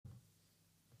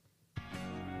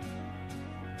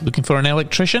Looking for an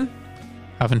electrician?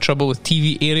 Having trouble with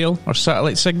TV aerial or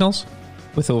satellite signals?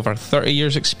 With over 30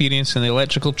 years experience in the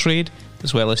electrical trade,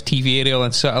 as well as TV aerial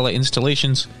and satellite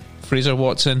installations, Fraser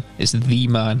Watson is the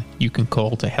man you can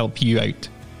call to help you out.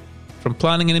 From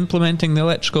planning and implementing the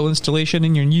electrical installation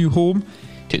in your new home,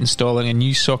 to installing a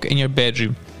new socket in your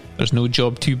bedroom, there's no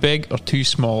job too big or too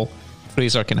small.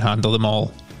 Fraser can handle them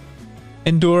all.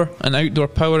 Indoor and outdoor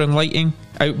power and lighting,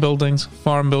 outbuildings,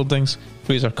 farm buildings,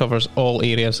 Fraser covers all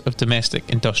areas of domestic,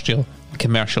 industrial and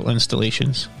commercial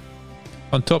installations.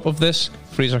 On top of this,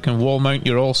 Fraser can wall mount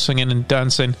your all singing and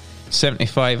dancing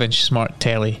 75-inch smart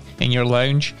telly in your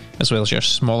lounge, as well as your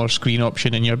smaller screen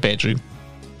option in your bedroom.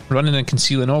 Running and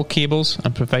concealing all cables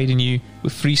and providing you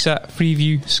with FreeSat,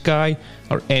 Freeview, Sky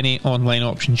or any online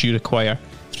options you require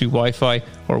through Wi-Fi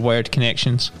or wired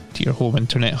connections to your home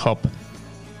internet hub.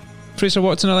 Fraser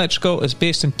Watson Electrical is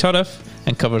based in Turriff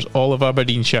and covers all of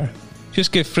Aberdeenshire.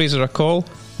 Just give Fraser a call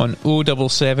on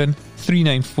 077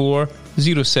 394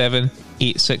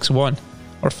 07861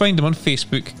 or find him on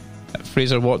Facebook at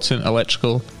Fraser Watson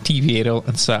Electrical, TV Aerial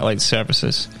and Satellite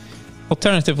Services.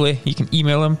 Alternatively, you can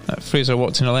email him at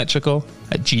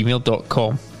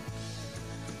fraserwatsonelectrical@gmail.com.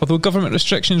 Although government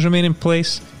restrictions remain in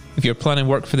place, if you're planning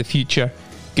work for the future,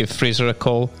 give Fraser a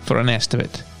call for an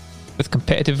estimate. With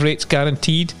competitive rates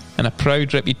guaranteed and a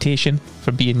proud reputation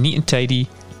for being neat and tidy,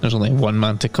 there's only one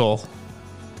man to call.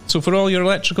 So for all your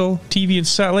electrical, TV and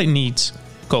satellite needs,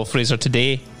 call Fraser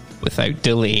today without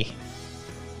delay.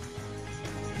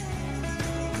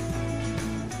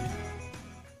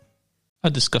 A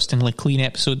disgustingly clean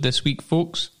episode this week,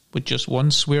 folks, with just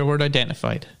one swear word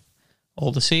identified.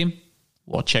 All the same,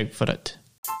 watch out for it.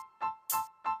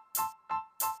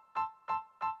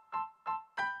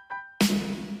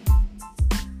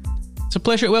 It's a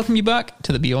pleasure to welcome you back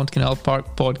to the Beyond Canal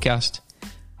Park podcast,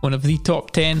 one of the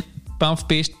top 10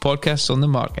 Banff-based podcasts on the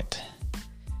market.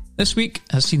 This week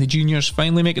has seen the juniors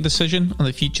finally make a decision on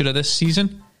the future of this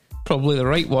season. Probably the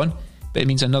right one, but it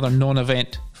means another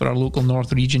non-event for our local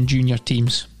North Region junior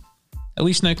teams. At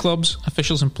least now clubs,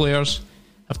 officials and players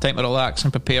have time to relax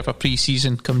and prepare for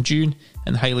pre-season come June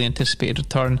and the highly anticipated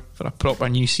return for a proper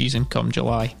new season come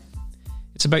July.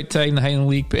 It's about time the Highland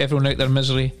League put everyone out their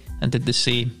misery and did the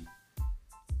same.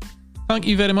 Thank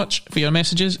you very much for your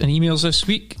messages and emails this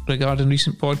week regarding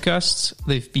recent podcasts.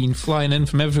 They've been flying in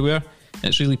from everywhere and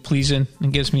it's really pleasing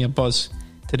and gives me a buzz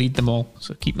to read them all,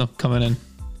 so keep them coming in.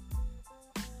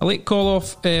 A late call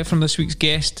off from this week's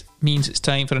guest means it's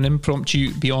time for an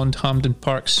impromptu Beyond Hampden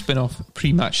Park spin-off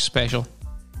pre-match special.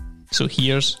 So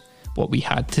here's what we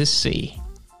had to say.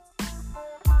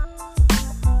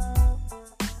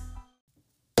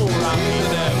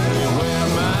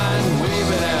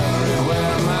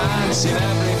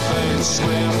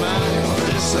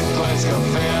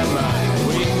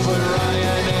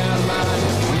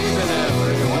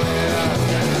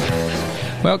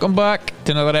 Welcome back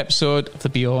to another episode of the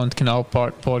Beyond Canal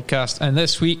Park podcast, and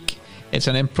this week it's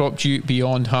an impromptu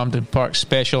Beyond Hampden Park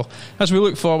special as we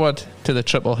look forward to the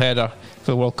triple header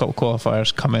for the World Cup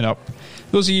qualifiers coming up.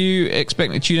 Those of you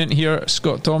expecting to tune in here,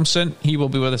 Scott Thompson, he will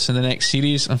be with us in the next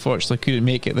series. Unfortunately couldn't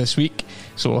make it this week,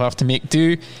 so we'll have to make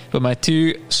do with my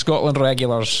two Scotland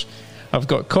regulars. I've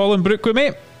got Colin Brook with me.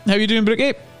 How are you doing,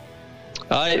 Brookie?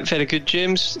 Aye, very good,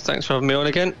 James. Thanks for having me on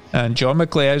again. And John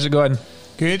McClay, how's it going?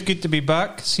 Good to be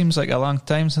back. Seems like a long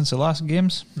time since the last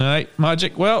games. Alright,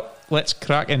 magic. Well, let's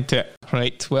crack into it.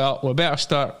 Right, well, we better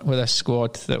start with a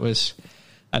squad that was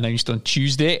announced on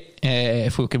Tuesday.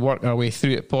 If we could work our way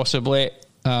through it possibly.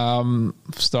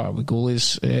 Start with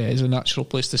goalies is a natural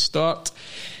place to start.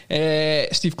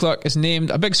 Steve Clarke is named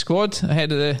a big squad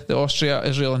ahead of the Austria,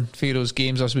 Israel and Faroes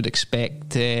games, as we'd expect.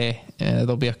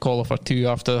 There'll be a call-off or two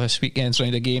after this weekend's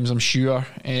round of games, I'm sure.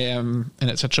 And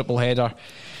it's a triple header.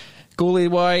 Goalie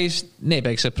wise, no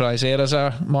big surprise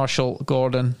there. Marshall,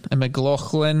 Gordon and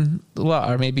McLaughlin. The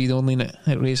latter may be the only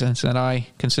that raises an eye,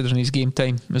 considering his game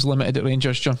time is limited at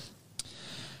Rangers, John.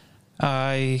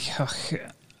 I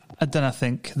didn't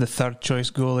think the third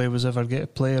choice goalie was ever going to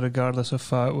play, regardless of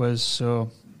how it was. So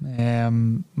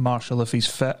Marshall if he's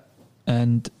fit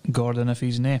and Gordon if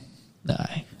he's nae.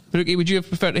 Aye. Brookie, would you have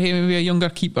preferred to have maybe a younger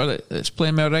keeper that's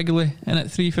playing more regularly in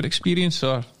at 3 for experience,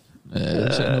 or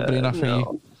is it a no-brainer for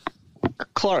you?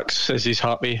 Clark says he's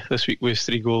happy this week with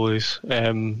 3 goalies,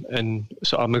 and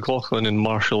sort of McLaughlin and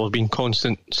Marshall have been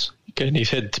constants. Again, he's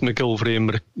had McGilvray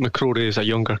and McCrory as a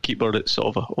younger keeper that's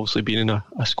sort of obviously been in a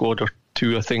squad or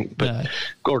two, I think. But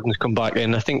Gordon's come back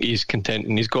in. I think he's content,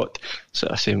 and he's got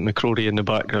sort of same McCrory in the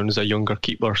background as a younger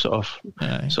keeper, sort of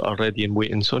ready and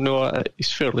waiting. So no,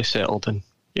 he's fairly settled, and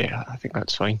yeah, I think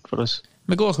that's fine for us.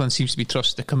 McLaughlin seems to be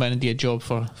trusted to come in and do a job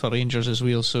for Rangers as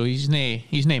well, so he's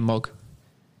nae mug.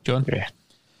 John? Yeah.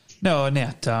 No,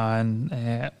 not and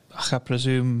I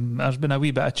presume there's been a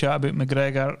wee bit of chat about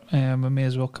McGregor. We may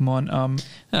as well come on.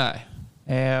 Aye.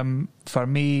 For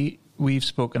me, we've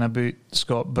spoken about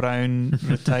Scott Brown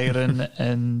retiring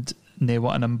and they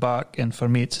wanting him back, and for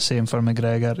me it's the same for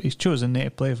McGregor. He's chosen not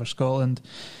to play for Scotland.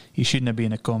 He shouldn't have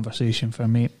been a conversation for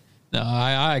me. No,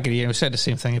 I agree. I said the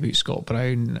same thing about Scott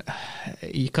Brown.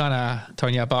 You kind of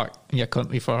turn your back in your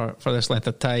country for this length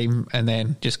of time and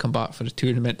then just come back for the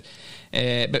tournament.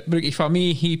 But Brookie, for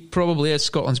me, he probably is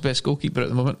Scotland's best goalkeeper at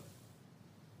the moment.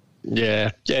 Yeah,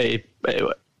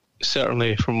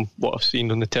 certainly from what I've seen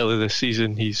on the telly this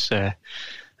season, he's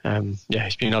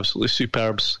he's been absolutely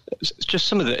superb. It's just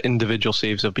some of the individual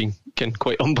saves have been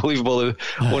quite unbelievable.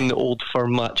 Won the Old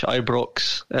Firm match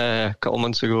Ibrox a couple of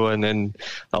months ago, and then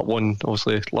that one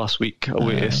obviously last week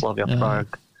away to Slavia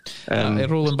Prague.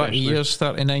 Rolling back the years,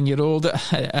 39-year-old.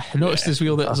 I noticed as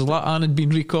well that Zlatan had been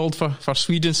recalled for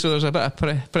Sweden, so there's a bit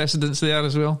of precedence there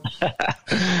as well.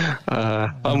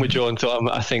 I'm with John, so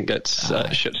I think it's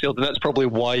ship sailed, and that's probably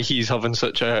why he's having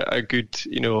such a good,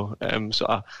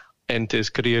 sort of end to his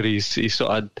career. He's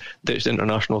sort of ditched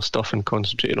international stuff and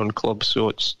concentrated on clubs.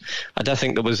 So I don't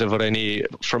think there was ever any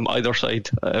from either side.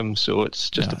 So it's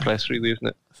just a press, really, isn't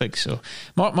it? I think so.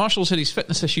 Marshall's had his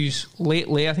fitness issues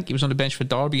lately. I think he was on the bench for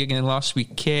Derby again last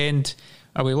weekend.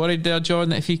 Are we worried there, John,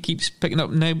 that if he keeps picking up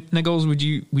niggles, would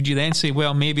you then say,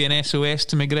 well, maybe an SOS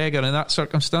to McGregor in that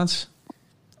circumstance?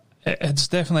 It's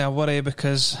definitely a worry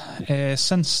because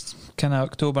since kind of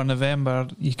October, November,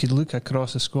 you could look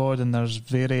across the squad and there's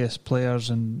various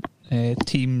players and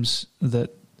teams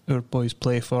that our boys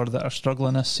play for that are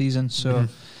struggling this season. So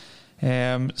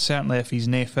certainly, if he's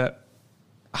nae fit,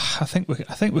 I think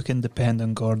we can depend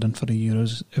on Gordon for the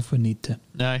Euros if we need to.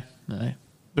 Aye.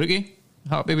 Brookie,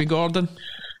 happy with Gordon?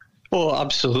 Oh,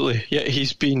 absolutely. Yeah,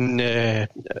 he's been.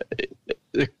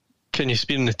 He's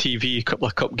been on the TV, a couple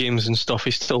of cup games and stuff.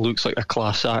 He still looks like a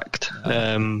class act.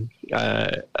 And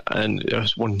there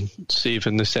was one save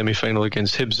in the semi-final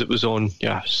against Hibs that was on.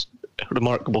 Yeah,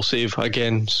 remarkable save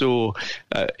again. So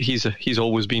he's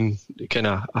always been kind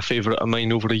of a favourite of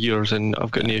mine over the years, and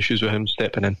I've got no issues with him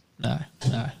stepping in.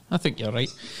 Aye, I think you're right.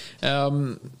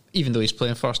 Even though he's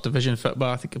playing first division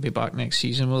football, I think he'll be back next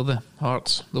season. Will the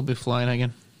Hearts? They'll be flying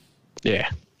again. Yeah,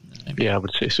 I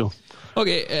would say so.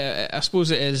 Okay, I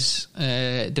suppose it is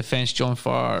defence, John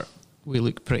Farr. We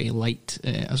look pretty light,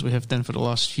 as we have done for the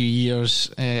last few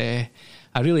years. I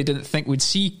really didn't think we'd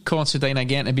see Considine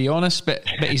again, to be honest, but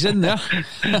he's in there.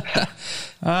 No,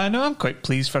 I'm quite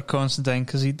pleased for Considine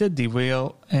because he did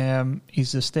well.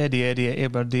 He's a steady Eddie at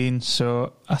Aberdeen,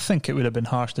 so I think it would have been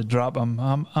harsh to drop him.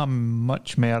 I'm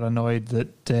much more annoyed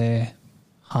that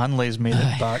Hanley's made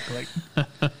it back. Like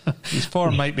his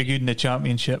form might be good in the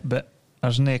Championship, but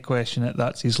there's no question that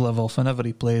that's his level. Whenever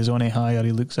he plays any higher,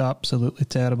 he looks absolutely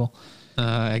terrible.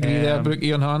 I agree there,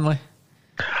 Brookie, on Hanley.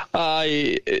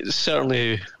 I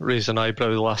certainly raised an eyebrow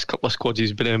the last couple of squads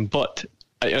he's been in, but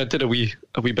I did a wee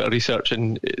bit of research,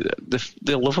 and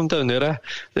they love him down there.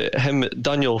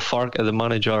 Daniel Farke, the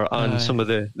manager, and some of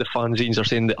the fanzines are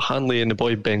saying that Hanley and the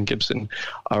boy Ben Gibson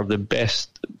are the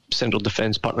best central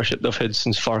defence partnership they've had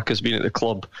since Farke has been at the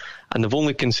club, and they've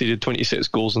only conceded 26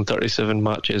 goals in 37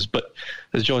 matches. But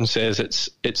as John says,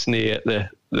 it's nae at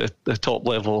the top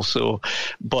level. So,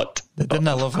 but they didn't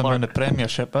love him in the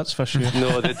Premiership, that's for sure.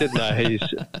 No, they didn't.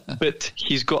 But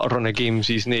he's got a run of games.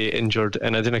 He's nae injured,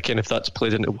 and I don't know if that's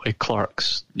played into why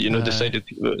Clark's decided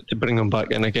to bring him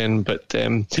back in again. But he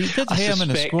did have him in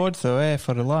the squad though,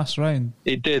 for the last round.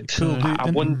 He did. I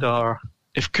wonder.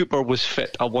 If Cooper was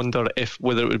fit, I wonder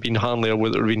whether it would have been Hanley or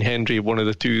whether it would have been Hendry, one of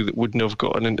the two that wouldn't have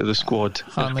gotten into the squad.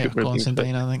 Hanley or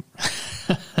Considine, I think.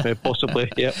 Possibly,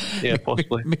 yeah,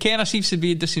 possibly. McKenna seems to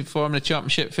be in decent form in the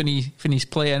Championship when he's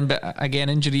playing, but again,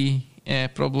 injury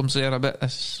problems there a bit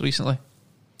recently.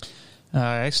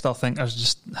 I still think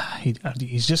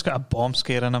he's just got a bomb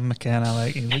scare in him, McKenna.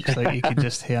 Like, he looks like he could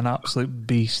just hit an absolute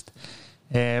beast.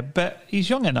 But he's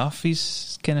young enough.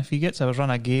 He's if he gets a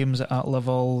run of games at that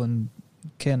level, and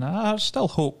I still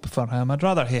hope for him. I'd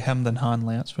rather hate him than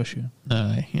Hanley, that's for sure.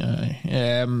 Aye.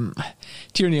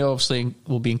 Tierney obviously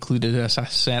will be included as a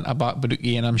centre back,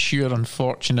 Brookie, and I'm sure,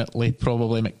 unfortunately,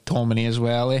 probably McTominay as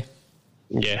well.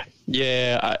 Yeah.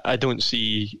 I don't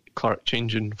see Clark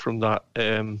changing from that.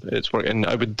 It's working.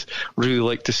 I would really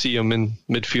like to see him in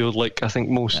midfield, like I think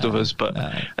most of us. But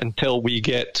until we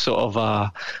get sort of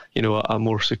a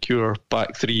more secure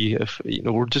back three, if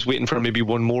we're just waiting for maybe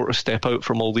one more to step out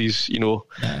from all these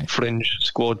fringe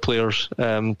squad players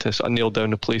to sort of nail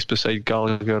down a place beside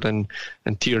Gallagher and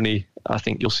Tierney. I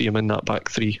think you'll see him in that back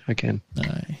three again.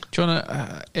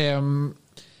 John,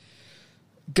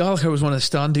 Gallagher was one of the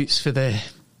standouts for the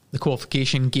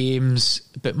qualification games,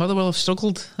 but Motherwell have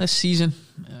struggled this season.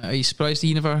 Are you surprised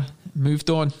he never moved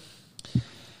on?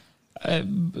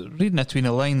 Reading it between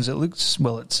the lines, it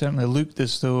certainly looked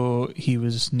as though he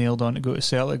was nailed on to go to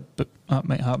Celtic, but that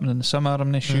might happen in the summer.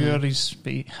 I'm not sure. He's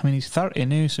 30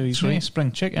 now, so he's really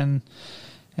spring chicken.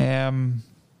 I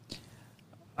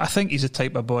think he's the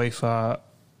type of boy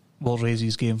will raise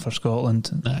his game for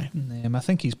Scotland. I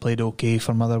think he's played okay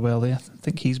for Motherwell. I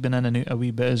think he's been in and out a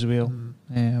wee bit as well.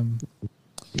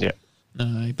 Yeah.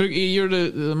 Brookie, you're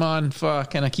the man for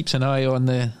kind of keeps an eye on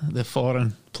the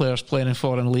foreign players playing in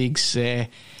foreign leagues. And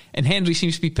Henry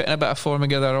seems to be putting a bit of form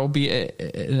together, albeit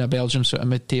in a Belgium sort of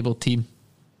mid-table team.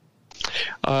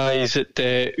 He's at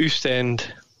Oostend.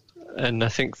 And I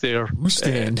think they're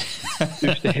Oostend.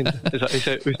 Is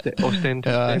it Ostend?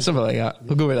 Something like that.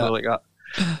 We'll go with that. Like that.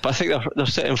 But I think they're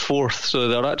sitting fourth, so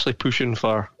they're actually pushing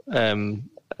for I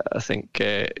think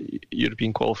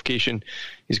European qualification.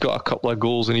 He's got a couple of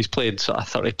goals and he's played sort of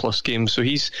 30 plus games, so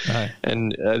he's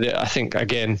and I think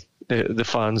again the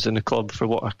fans in the club, for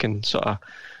what I can sort of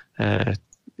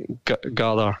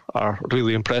gather, are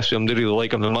really impressed with him. They really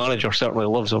like him. The manager certainly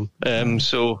loves him.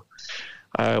 So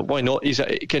why not? He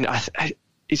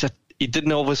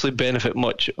didn't obviously benefit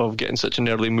much of getting such an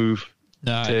early move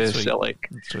to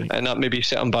Celtic, and that maybe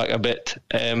set him back a bit,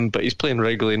 but he's playing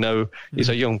regularly now. He's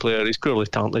a young player, he's clearly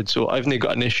talented, so I've not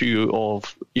got an issue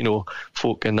of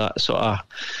folk in that sort of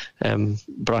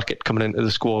bracket coming into the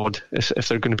squad if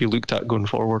they're going to be looked at going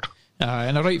forward.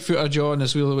 And a right footer, John,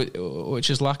 as well,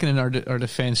 which is lacking in our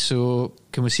defence, so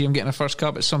can we see him getting a first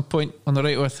cap at some point on the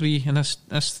right or three in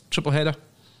this triple header?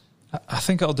 I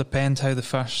think it'll depend how the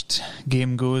first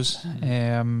game goes,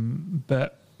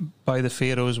 but by the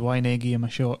Pharaohs, why not give him a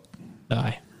shot?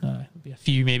 There'll be a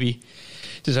few maybe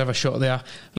deserve a shot there.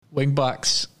 Wing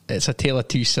backs, it's a tale of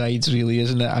two sides, really,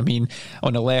 isn't it? I mean,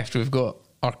 on the left we've got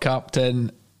our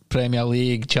captain, Premier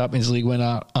League, Champions League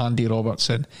winner Andy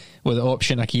Robertson, with the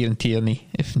option of Kieran Tierney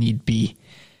if need be.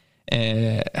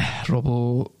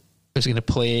 Robbo is going to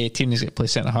play, Tierney's going to play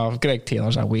centre half. Greg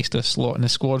Taylor's a waste of slot in the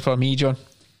squad for me, John.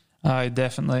 Aye,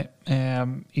 definitely.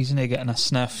 He's not getting a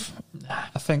sniff.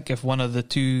 I think if one of the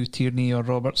two, Tierney or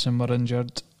Robertson, were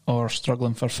injured or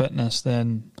struggling for fitness,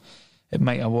 then it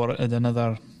might have warranted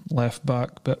another left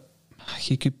back. But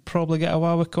he could probably get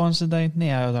away with Considine.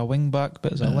 As a wing back,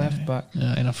 but as a left back.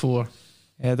 In a four.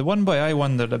 The one boy I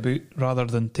wondered about rather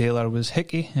than Taylor was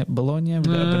Hickey at Bologna. Would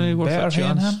it have been better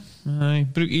than him?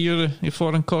 Brookie, you're your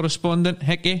foreign correspondent.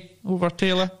 Hickey over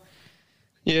Taylor.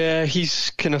 Yeah, he's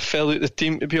kind of fell out the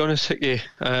team, to be honest, Hickey,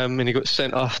 and he got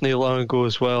sent off not long ago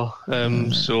as well.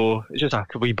 So it's just a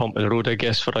wee bump in the road, I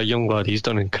guess, for a young lad. He's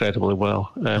done incredibly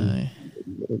well.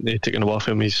 They've taken him off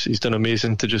him. He's done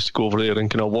amazing to just go over there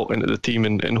and kind of walk into the team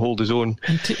and hold his own.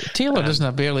 And Taylor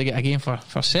doesn't barely get a game for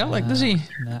Celtic, does he?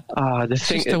 It's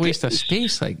just a waste of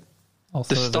space. Like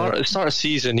the start of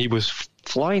season, he was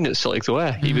flying at Celtic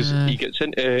though. He gets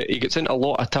into a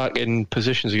lot of attacking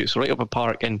positions. He gets right up a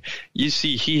park, and you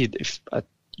see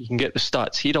you can get the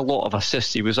stats. He had a lot of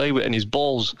assists. He was out and his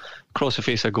balls across the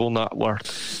face of goal. That were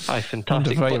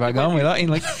fantastic. Right back on with that, Ian,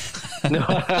 like. No.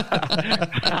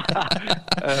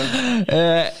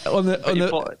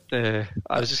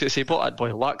 I was just going to say, bought that boy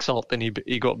Laxalt, and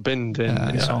he got binned.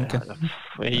 And he's honking.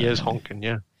 He is honking,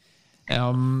 yeah.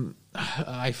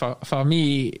 For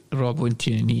me, Rob wouldn't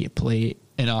need to play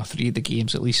in R3 of the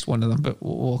games, at least one of them, but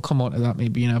we'll come on to that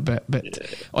maybe in a bit. But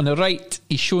on the right,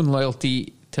 he's shown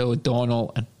loyalty to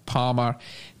O'Donnell and Palmer.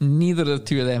 Neither of the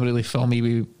two of them really fill me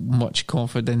with much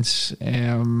confidence.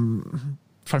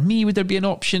 For me, would there be an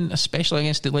option, especially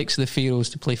against the likes of the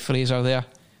Pharaohs, to play Fraser there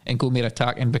and go more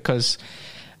attacking? Because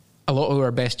a lot of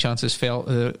our best chances fell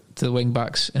to the wing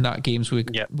backs in that games. We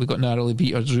got narrowly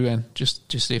beat or drew in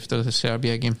just after the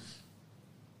Serbia game.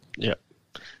 Yeah,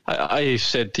 I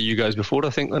said to you guys before, I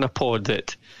think in a pod,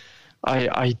 that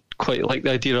I quite like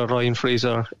the idea of Ryan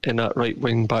Fraser in that right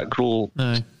wing back role.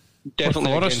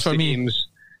 Definitely against the games.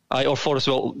 Or Forest,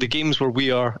 well, the games where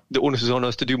the onus is on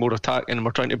us to do more attacking and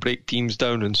we're trying to break teams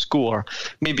down and score.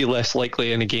 Maybe less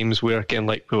likely in the games where, again,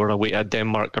 like we were away at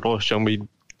Denmark or Austria and we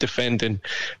defending.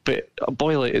 But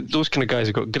boy, those kind of guys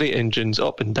have got great engines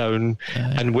up and down,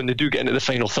 and when they do get into the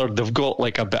final third, they've got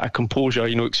like a bit of composure,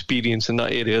 experience in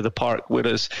that area of the park.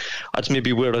 Whereas that's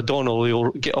maybe where O'Donnell,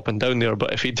 he'll get up and down there,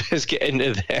 but if he does get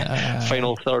into the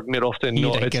final third, more often than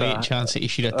not, it's a great chance that he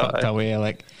should have tucked away.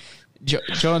 Like,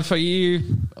 John, for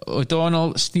you,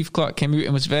 O'Donnell, Steve Clarke came out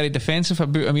and was very defensive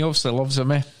about him. He obviously loves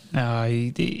him,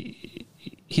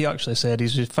 He actually said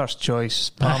he's his first choice,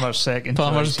 Palmer's second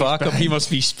Palmer's choice. backup, he must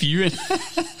be spewing.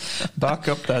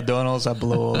 Backup to O'Donnell's a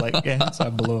blow. It's a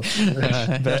blow.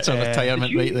 That's a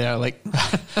retirement right there. Like,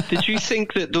 did you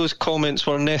think that those comments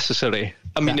were necessary?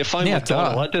 I mean, if I'm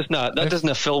O'Donnell, that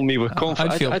doesn't fill me with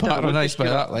confidence. I'd feel patronised by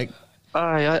that. Like,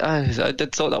 I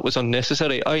did thought that was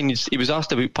unnecessary. He was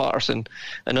asked about Patterson,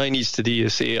 and I needs to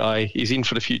say, he's in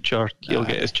for the future. He'll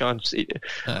get his chance.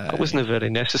 That wasn't very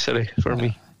necessary for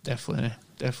me. Definitely.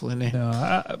 No,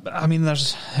 I mean,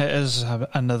 it is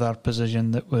another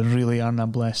position that we really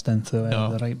aren't blessed into,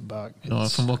 the right back. No,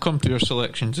 if we'll come to your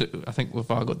selections, I think we've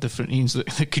all got different names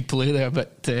that could play there.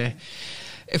 But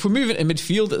if we move into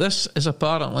midfield, this is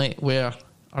apparently where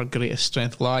our greatest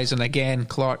strength lies. And again,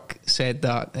 Clarke said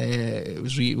that it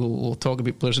was. We'll talk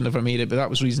about players that never made it, but that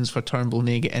was reasons for Turnbull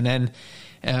getting in.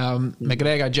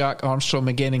 McGregor, Jack, Armstrong,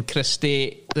 McGinn, and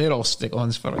Christie, they're all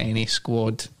stick-ons for any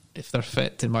squad if they're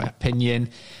fit, in my opinion.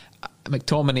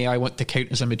 McTominay I want to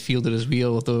count as a midfielder as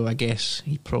well, although I guess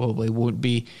he probably won't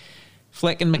be.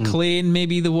 Fleck and McLean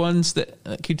maybe the ones that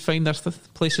could find their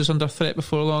places under threat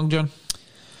before long, John.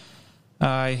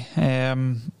 Aye.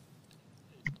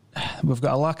 We've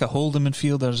got a lack of holding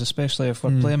midfielders, especially if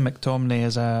we're playing McTominay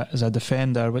as a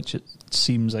defender, which it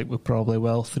seems like we probably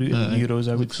will through to the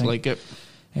Euros. I would think. Like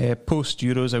it. Post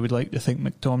Euros, I would like to think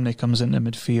McTominay comes into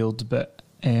midfield, but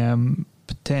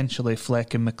potentially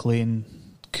Fleck and McLean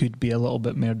could be a little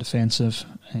bit more defensive.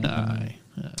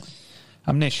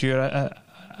 I'm not sure.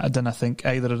 I don't think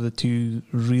either of the two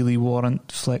really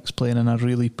warrant Fleck's playing in a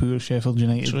really poor Sheffield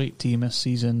United team this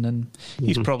season, and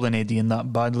he's probably not doing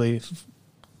that badly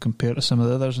compared to some of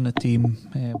the others in the team.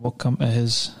 We'll come to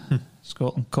his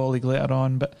Scotland colleague later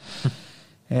on, but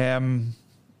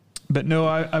no,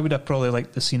 I would have probably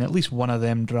liked to seen at least one of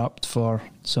them dropped for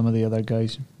some of the other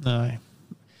guys. Aye.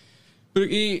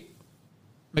 Brookie,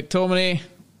 McTominay,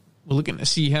 we're looking to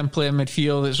see him play in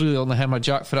midfield. It's really only him or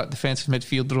Jack for that defensive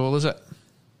midfield role, is it?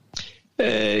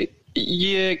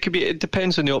 It could be. It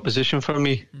depends on the opposition for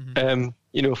me.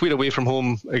 If we're away from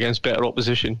home against better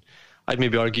opposition, I'd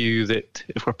maybe argue that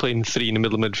if we're playing three in the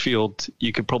middle of midfield,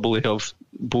 you could probably have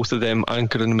both of them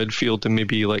anchor in the midfield and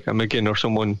maybe like a McGinn or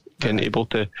someone able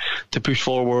to push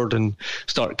forward and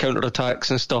start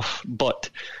counter-attacks and stuff. But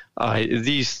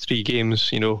these three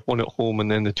games, one at home and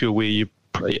then the two away,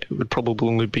 it would probably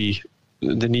only be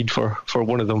the need for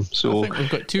one of them. So I think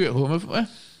we've got two at home, haven't we?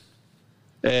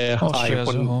 Austria's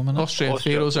at home, Austria and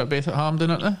Faroes are both at Hampden,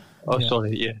 aren't they?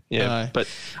 Sorry, yeah. But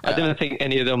I don't think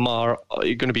any of them are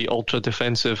going to be ultra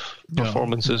defensive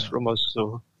performances from us.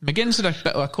 So McGinn's had a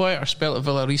bit of a quieter spell at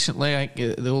Villa recently. I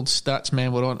think the old stats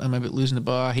men were on him about losing the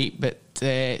ball, but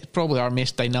probably our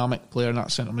most dynamic player in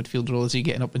that centre midfield role. Is he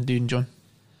getting up and doing, John?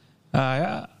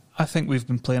 I think we've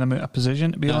been playing him out of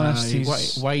position, to be honest.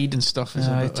 He's wide and stuff.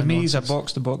 To me, he's a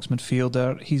box-to-box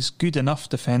midfielder. He's good enough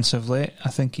defensively. I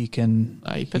think he can...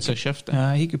 he puts a shift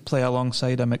in. He could play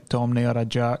alongside a McTominay or a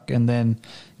Jack and then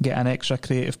get an extra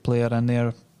creative player in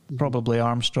there. Probably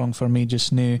Armstrong for me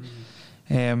just now.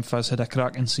 Fuzz had a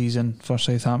cracking season for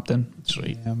Southampton. That's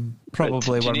right.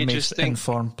 Probably our most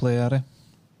informed player.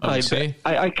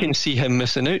 I can see him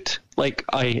missing out. Like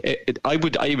I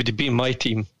would be in my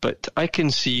team, but I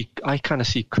think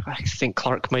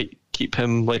Clarke might keep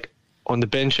him like on the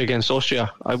bench against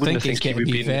Austria. I wouldn't think he would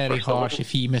be very harsh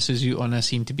if he misses out on a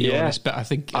team, to be honest. But I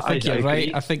think you're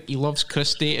right. I think he loves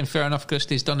Christie, and fair enough,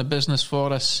 Christie's done the business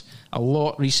for us a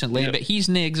lot recently, but he's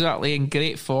not exactly in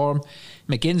great form.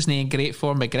 McGinn's not in great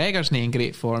form. McGregor's not in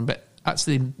great form, but that's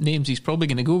the names he's probably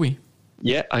going to go with.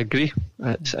 Yeah, I agree.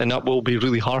 And that will be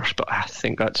really harsh, but I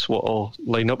think that's what will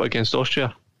line up against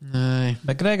Austria.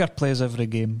 McGregor plays every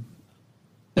game.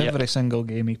 Every single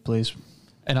game he plays.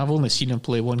 And I've only seen him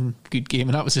play one good game,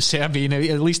 and that was the Serbia.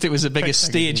 At least it was the biggest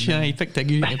stage. He picked a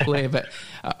good to play. But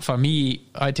for me,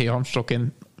 I'd take Armstrong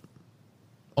in.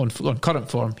 On current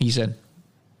form, he's in.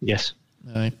 Yes.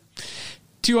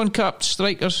 Two uncapped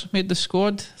strikers made the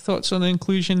squad. Thoughts on the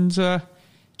inclusions?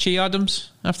 Che Adams,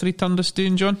 after he turned us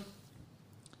down, John?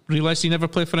 Realised he never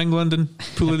played for England and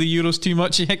pull of the Euros too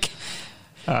much, Nick.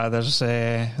 There's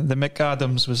the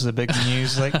McAdams was the big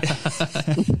news.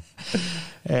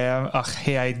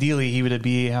 Ideally he would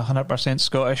be 100%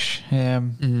 Scottish,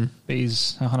 but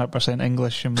he's 100%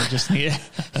 English, and we just need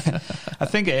I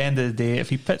think at the end of the day, if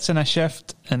he puts in a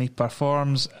shift and he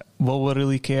performs, will we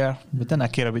really care? We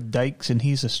didn't care about Dykes, and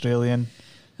he's Australian.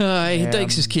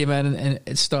 Dykes just came in and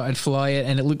it started flying,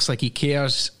 and it looks like he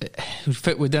cares.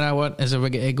 What we didn't want is we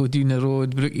get to go down the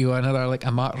road, Brookie or another, like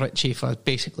a Matt Ritchie for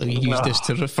basically used this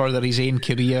to further his own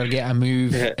career, get a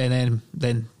move, and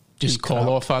then just call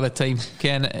off all the time.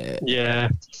 Ken, yeah,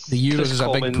 the Euros is a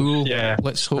big pool. Yeah,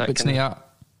 let's hope it's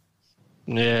not.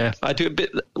 Yeah, I do.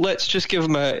 But let's just give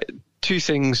him two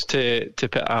things to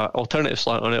put an alternative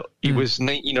slant on it. He was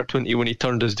 19 or 20 when he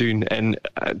turned us down, and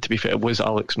to be fair, it was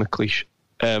Alex McLeish.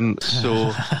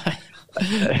 So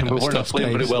we weren't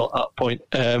playing very well at that point.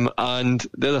 And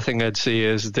the other thing I'd say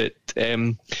is that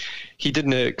he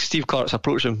didn't. Steve Clarke's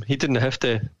approached him. He didn't have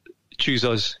to choose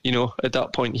us. At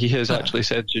that point, he has actually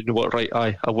said, "You know what? Right,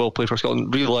 I will play for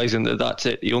Scotland," realising that that's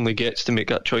it. He only gets to make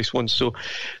that choice once. So,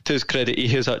 to his credit, he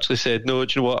has actually said, "No,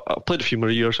 do you know what? I've played a few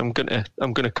more years. I'm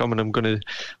gonna come and I'm gonna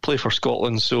play for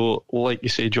Scotland." So, like you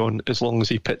say, John, as long as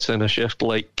he pits in a shift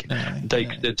like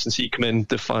Dykes did since he came in,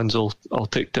 the fans will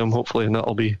take to him hopefully, and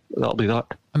that'll be that.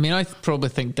 I mean, I probably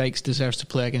think Dykes deserves to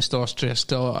play against Austria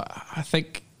still. I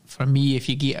think, for me, if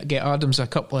you get Adams a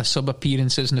couple of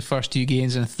sub-appearances in the first two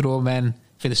games and throw him in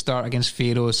for the start against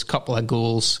Faroes, couple of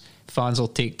goals, fans will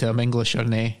take to him, English or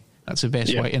nay. That's the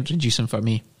best way to introduce him for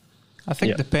me. I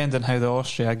think depending how the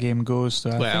Austria game goes,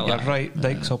 I think you're right,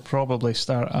 Dykes will probably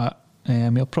start at,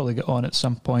 he'll probably get on at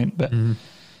some point, but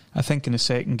I think in the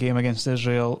second game against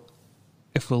Israel,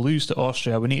 if we lose to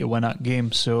Austria, we need to win that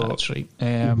game. So that's right.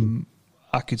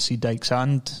 I could see Dykes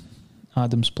and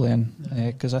Adams playing,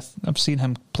 because I've seen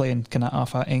him playing kind of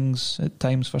off at Ings at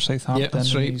times for Southampton. Yeah,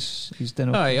 that's right. He's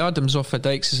done okay. Adams off of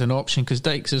Dykes is an option, because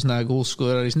Dykes isn't a goal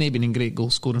scorer. He's not been in great goal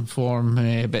scoring form,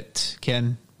 but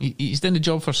he's done the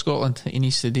job for Scotland that he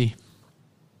needs to do.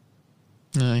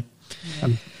 Aye.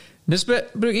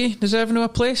 Nisbet, Brookie, deserving of a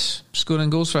place. Scoring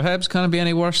goals for Hibs can't be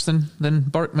any worse than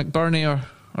Burke, McBurney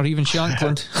or even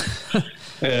Shankland.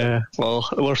 Well,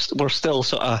 we're still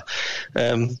sort of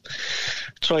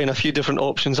trying a few different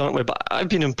options, aren't we? But I've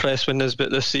been impressed with Nisbet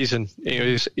this season.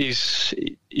 He's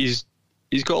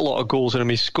got a lot of goals in him.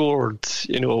 He's scored,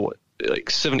 like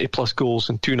 70 plus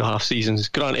goals in 2.5 seasons.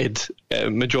 Granted,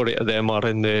 majority of them are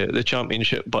in the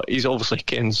Championship, but he's obviously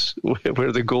kens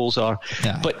where the goals are.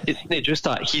 Yeah. But it's not just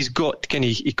that. He's got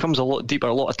he comes a lot deeper.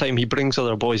 A lot of time he brings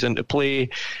other boys into play.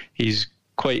 He's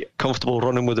quite comfortable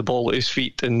running with the ball at his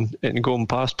feet and going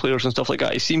past players and stuff like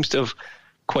that. He seems to have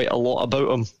quite a lot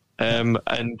about him.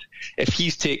 And if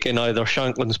he's taken either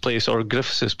Shankland's place or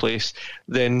Griffiths' place,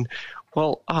 then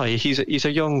he's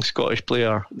a young Scottish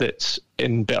player that's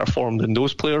in better form than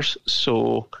those players.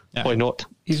 So why not?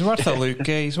 He's worth a look.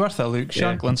 He's worth a look.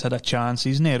 Shankland's had a chance.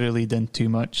 He's not really done too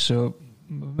much, so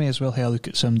we may as well have a look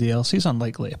at somebody else. He's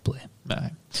unlikely to play.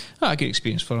 A good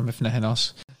experience for him, if nothing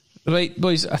else. Right,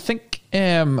 boys, I think we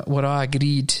are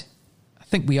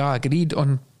agreed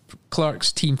on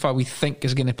Clarke's team for we think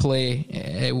is going to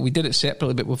play. We did it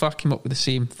separately, but we've come up with the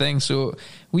same thing. So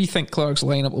we think Clarke's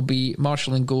lineup will be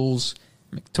Marshall in goals,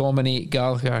 McTominay,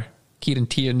 Gallagher, Kieran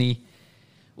Tierney,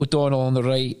 O'Donnell on the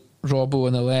right, Robbo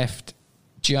on the left,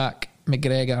 Jack,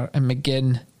 McGregor and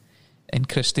McGinn, and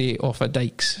Christie off of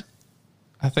Dykes.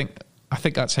 I think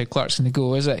that's how Clarke's going to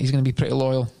go, is it? He's going to be pretty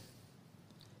loyal.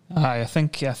 I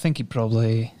think he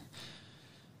probably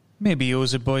maybe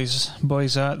owes the boys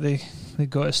that they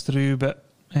got us through, but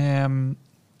I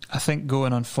think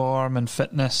going on form and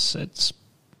fitness,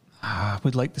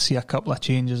 we'd like to see a couple of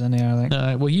changes in there. I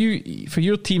think. Well, you for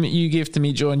your team that you gave to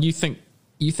me, John, you think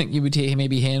you would take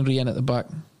maybe Henry in at the back?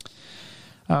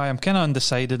 I'm kind of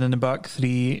undecided in the back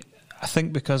three. I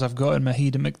think because I've got in my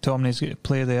head that McTominay's going to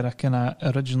play there, I kind of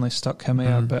originally stuck him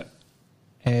there, but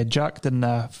Jack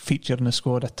didn't feature in the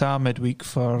squad at all midweek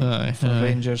for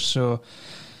Rangers, so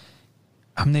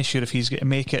I'm not sure if he's going to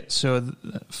make it. So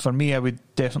for me, I would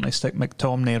definitely stick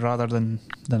McTominay rather than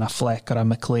a Fleck or a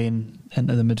McLean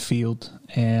into the midfield.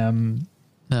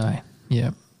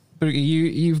 Brookie,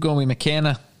 you've gone with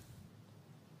McKenna.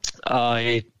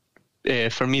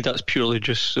 For me, that's purely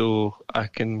just so I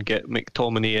can get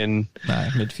McTominay in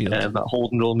midfield, that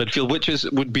holding role midfield, which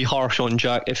would be harsh on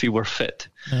Jack if he were fit.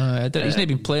 He's not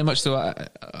been playing much, so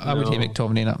I would take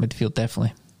McTominay in that midfield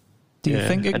definitely. Do you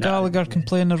think that Gallagher can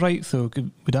play on the right though?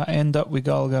 Would that end up with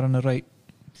Gallagher on the right?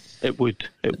 It would.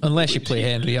 Unless you play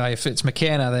Henry. If it's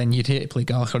McKenna, then you'd hate to play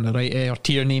Gallagher on the right, or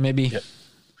Tierney maybe.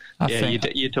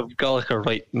 You'd have Gallagher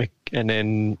right, and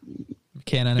then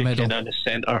McKenna in the middle, in the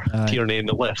centre, Tierney in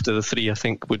the left of the three. I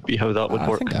think would be how that would work.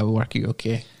 I think that would work out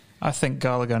okay. I think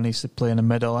Gallagher needs to play in the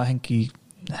middle. I think he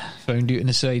found out in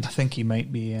the side. I think he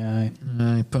might be.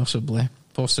 Possibly.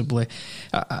 Robbo,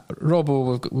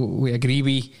 we agree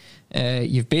with.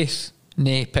 You've both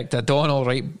picked O'Donnell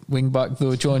right wing back,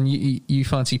 though. John, you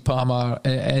fancy Palmer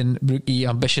and Brookie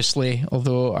ambitiously,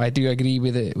 although I do agree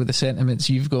with the sentiments.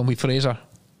 You've gone with Fraser.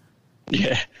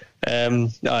 Yeah,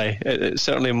 aye. It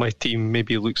certainly my team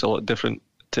maybe looks a lot different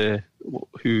to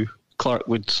who Clark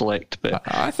would select, but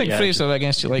I think Fraser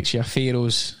against you likes your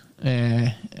Pharaohs,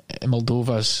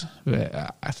 Moldovas.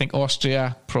 I think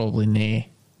Austria probably nay.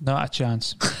 Not a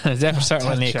chance.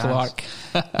 Certainly nay Clark.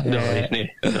 No,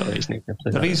 he's nay.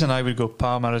 The reason I would go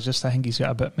Palmer is just I think he's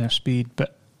got a bit more speed,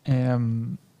 but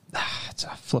it's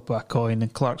a flip of a coin,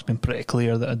 and Clark's been pretty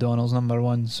clear that O'Donnell's number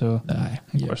one, so I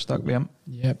think we're stuck with him.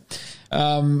 Yep.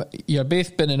 You're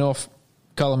both binning off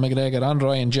Callum McGregor and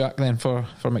Ryan Jack then for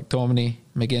McTominay,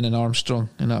 McGinn and Armstrong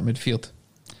in that midfield.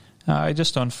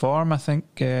 Just on form, I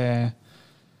think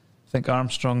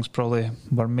Armstrong's probably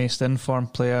our most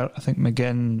informed player. I think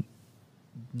McGinn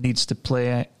needs to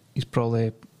play. He's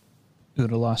probably over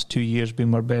the last 2 years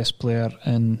been our best player,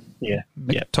 and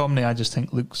McTominay I just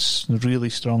think looks really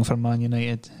strong for Man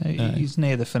United. He's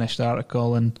near the finished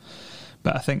article,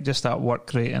 but I think just that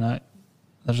work rate and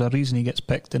there's a reason he gets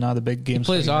picked in all the big games.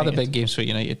 He plays all the big games for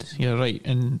United. You're right,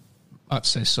 and that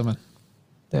says something.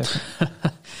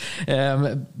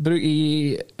 Definitely.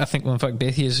 Brookie, I think, well, in fact,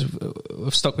 Bethy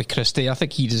we've stuck with Christie. I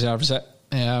think he deserves it,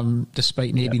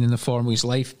 despite not being in the form of his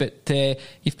life. But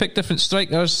you've picked different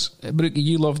strikers. Brookie,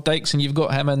 you love Dykes, and you've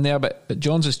got him in there. But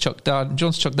John's has chucked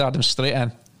Adams straight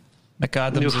in.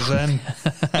 McAdams is in.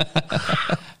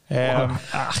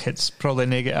 It's probably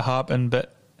not going to happen,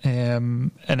 but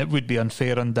and it would be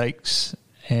unfair on Dykes,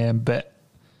 but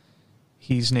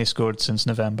he's not scored since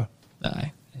November.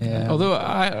 Aye. Although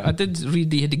I did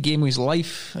read he had a game of his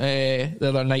life the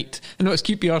other night. I noticed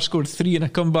QPR scored 3 in a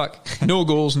comeback. No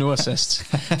goals, no assists.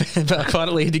 But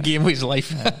apparently he had a game of his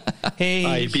life.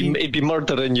 He'd be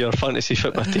murdering your fantasy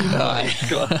football team.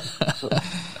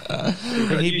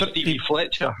 Stevie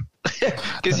Fletcher.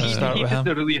 Because he didn't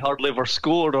really hardly ever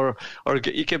scored or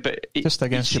get, but just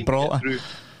against Gibraltar.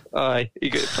 He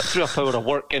got through a power of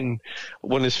work and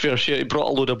won his fair share. He brought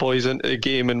a load of boys into the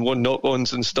game and won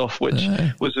knock-ons and stuff, which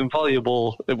was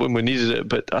invaluable when we needed it.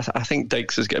 But I think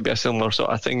Dykes is going to be a similar sort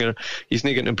of thing. He's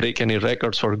not going to break any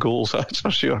records for goals, that's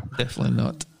for sure. Definitely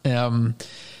not.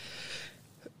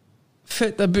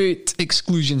 Fit about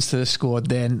exclusions to the squad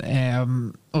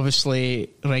then. Obviously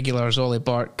regulars Ollie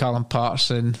Burke, Callum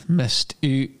Patterson missed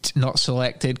out, not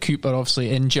selected. Cooper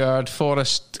obviously injured.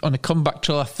 Forrest on a comeback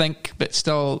trail I think, but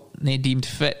still not deemed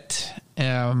fit.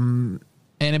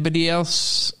 Anybody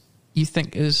else you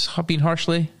think has been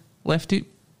harshly left out?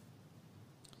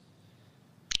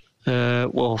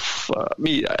 Well, for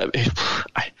me,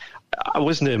 I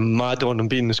wasn't mad on him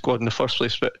being in the squad in the first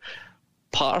place, but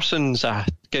Patterson's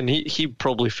again, he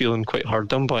probably feeling quite hard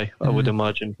done by, I would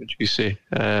imagine. Would you say?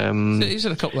 He's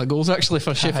had a couple of goals actually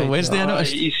for Sheffield Wednesday. I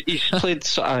noticed he's played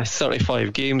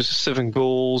 35 games, 7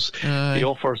 goals. He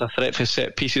offers a threat for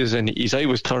set pieces, and he's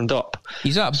always turned up.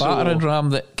 He's that battering ram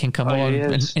that can come on,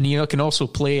 and he can also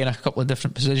play in a couple of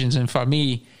different positions. And for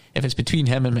me, if it's between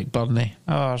him and McBurney,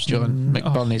 John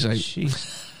McBurney's out.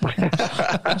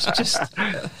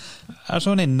 There's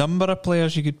only a number of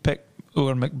players you could pick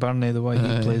over McBurney the way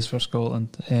he plays for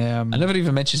Scotland. I never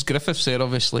even mentions Griffiths there.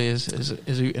 Obviously is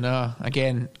out and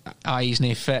again. He's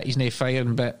no fit, he's no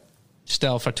firing, but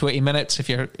still for 20 minutes if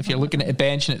you're looking at a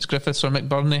bench and it's Griffiths or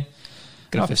McBurney,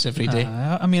 Griffiths every day.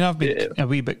 I mean, I've been a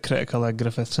wee bit critical of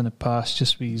Griffiths in the past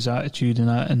just with his attitude and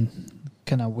that, and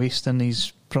kind of wasting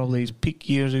his peak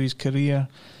years of his career,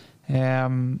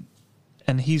 and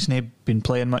he's not been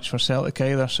playing much for Celtic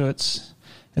either, so it's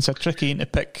a tricky one to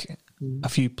pick a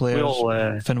few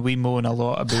players. When we moan a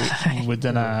lot about we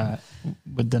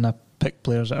didn't pick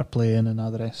players that are playing and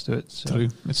all the rest of it. So.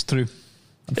 It's true.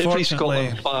 Every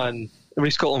Scotland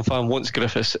fan wants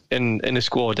Griffiths in the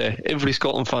squad. Every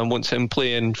Scotland fan wants him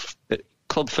playing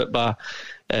club football,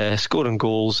 scoring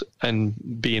goals and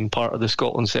being part of the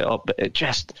Scotland setup. But it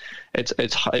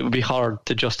would be hard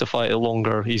to justify it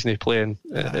longer. He's not playing.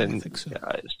 I think so.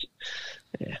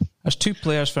 There's 2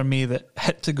 players for me that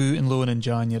had to go out in loan in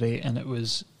January, and it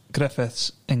was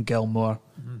Griffiths and Gilmore,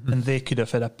 and they could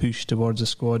have had a push towards the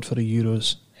squad for the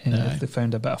Euros if they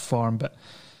found a bit of form. But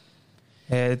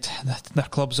their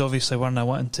clubs obviously weren't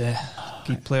wanting to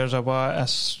keep players away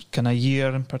as kind of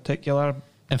year in particular.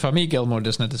 And for me, Gilmore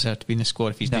doesn't deserve to be in the squad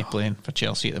if he's not playing for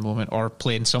Chelsea at the moment or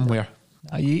playing somewhere.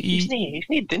 He's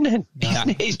not doing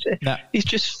it. He's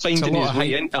just finding his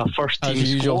way into a first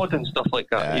team squad and stuff like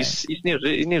that. He's not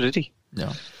ready.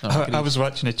 No, I was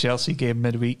watching a Chelsea game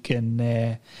midweek and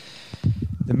they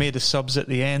made the subs at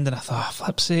the end, and I thought, oh,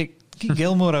 flip's sake, give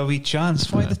Gilmour a wee chance.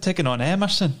 Why are they taking on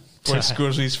Emerson? Boy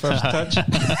scores his first touch.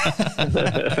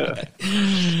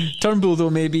 Turnbull, though,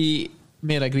 maybe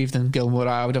more aggrieved than Gilmour.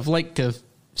 I would have liked to have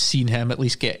seen him at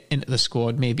least get into the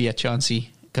squad, maybe a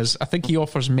chancey, because I think he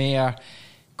offers more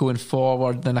going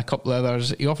forward than a couple of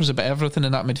others. He offers a bit of everything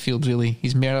in that midfield, really.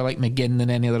 He's more like McGinn than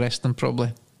any of the rest of them,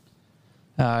 probably.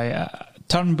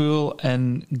 Turnbull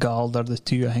and Gald are the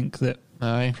two I think that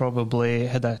probably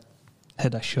had a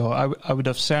shot. I would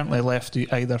have certainly left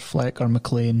either Fleck or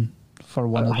McLean for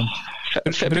one of them.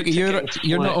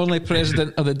 You're not only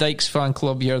president of the Dykes fan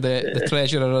club, you're the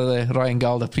treasurer of the Ryan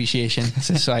Gald Appreciation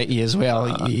Society as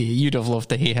well. You'd have loved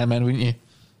to hear him in, wouldn't you?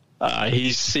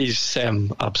 He's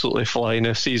absolutely flying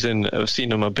this season. I've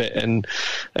seen him a bit, and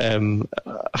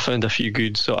I found a few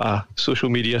good sort of social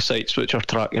media sites which are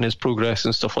tracking his progress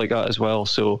and stuff like that as well.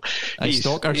 So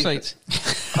stalker sites.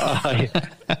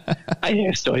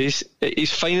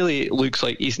 He's finally looks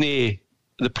like he's nae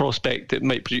the prospect that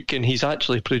might produce. He's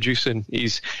actually producing.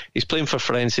 He's playing for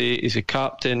Frenzy. He's a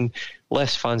captain,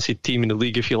 less fancied team in the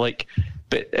league if you like.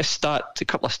 But a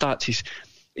couple of stats.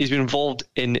 He's been involved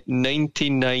in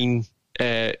 99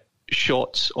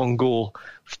 shots on goal,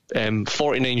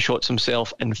 49 shots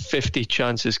himself, and 50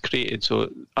 chances created. So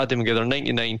add them together,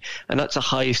 99, and that's the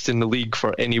highest in the league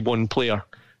for any one player.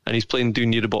 And he's playing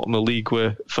down near the bottom of the league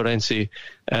with Firenze.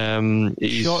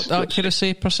 Shot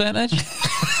accuracy percentage?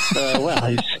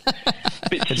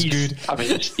 He's good. I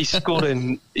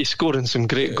mean, he's scoring some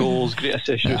great goals, great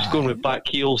assists. He's scoring with back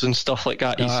heels and stuff like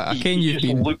that.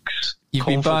 You've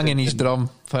been banging his drum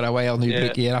for a while now,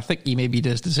 Brookie, and I think he maybe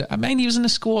does it. I mean, he was in the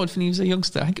squad when he was a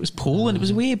youngster. I think it was Poland. It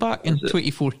was way back in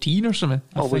 2014 or something.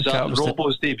 Was that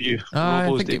Robbo's debut? I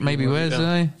think it maybe was.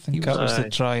 I think that was to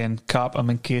try and cap him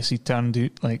in case he turned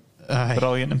out like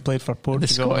brilliant and played for Portugal.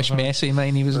 The Scottish Messi,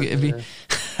 man, he was going to be.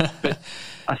 But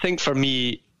I think for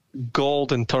me,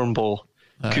 Gald and Turnbull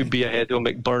could be ahead of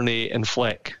McBurney and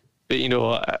Fleck. But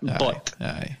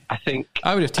I think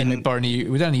I would have taken McBurney.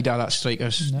 We don't need all that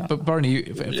strikers, but Burney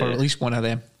for at least one of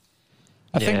them.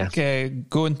 I think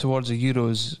going towards the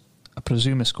Euros, I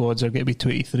presume the squads are going to be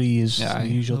 23 is the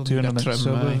usual tournament.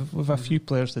 We've a few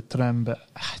players to trim, but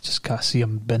I just can't see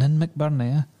him binning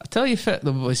McBurney. I tell you,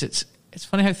 though, boys, it's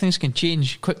funny how things can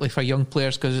change quickly for young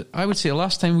players, because I would say the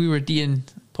last time we were doing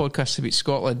podcasts about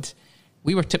Scotland,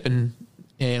 we were tipping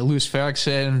Lewis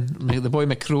Ferguson, the boy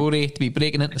McCrory, to be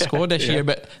breaking into the squad this year,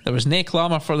 but there was no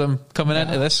clamour for them coming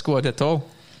into this squad at all.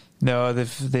 No,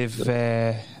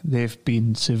 they've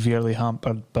been severely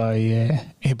hampered by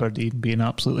Aberdeen being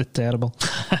absolutely terrible.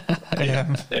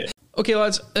 Okay,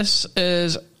 lads, this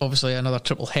is obviously another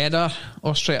triple header.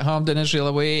 Austria at Hampden, Israel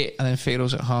away, and then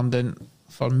Faroes at Hampden.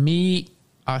 For me,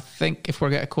 I think if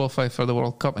we're going to qualify for the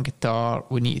World Cup in Qatar,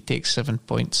 we need to take 7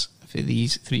 points for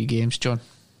these 3 games, John.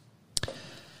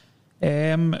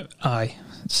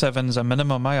 7's a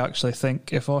minimum. I actually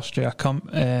think if Austria come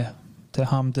to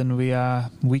Hampden we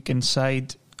are weak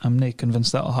inside, I'm not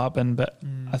convinced that'll happen, but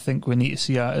I think we need to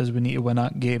see that as we need to win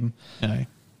that game.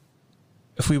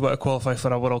 If we were to qualify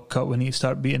for a World Cup, we need to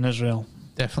start beating Israel.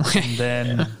 Definitely.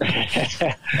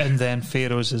 And then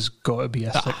Faroes has got to be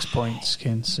a 6 points,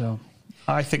 Ken. So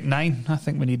I think 9. I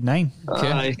think we need 9.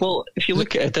 Okay. Well, if you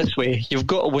look at it this way, you've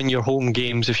got to win your home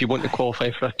games if you want to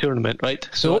qualify for a tournament, right?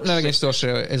 So opening against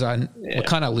Austria is we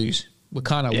cannot lose. We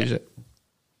cannot lose it.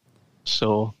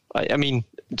 So, I mean,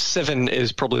 7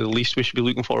 is probably the least we should be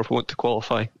looking for if we want to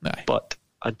qualify. But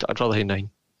I'd rather have 9.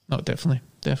 No, definitely.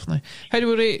 How do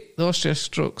we rate the Austria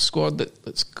squad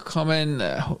that's come in?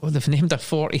 They've named a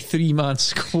 43-man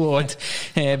squad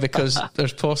because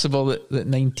there's possible that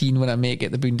 19 when I make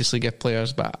it the Bundesliga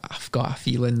players, but I've got a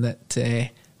feeling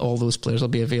that all those players will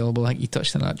be available. I think you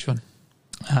touched on that, John.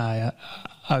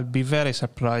 I'd be very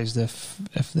surprised if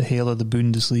the hail of the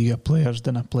Bundesliga players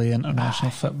didn't play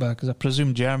international football, because I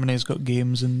presume Germany's got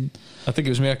games, and I think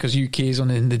it was more because UK's on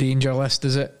the danger list.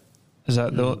 Is that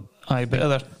though? Aye,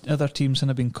 but other teams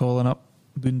have been calling up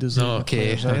Bundesliga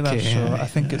players either, so I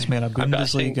think it's more a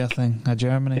Bundesliga thing, a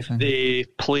Germany thing. If they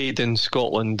played in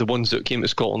Scotland, the ones that came to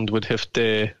Scotland would have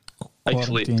to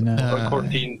isolate or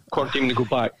quarantine to go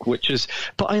back, which is...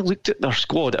 But I looked at their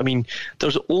squad. I mean,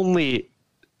 there's only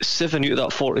 7 out of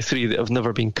that 43 that have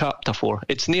never been capped before.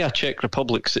 It's not a Czech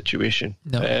Republic situation.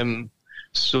 No.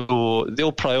 So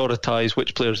they'll prioritise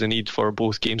which players they need for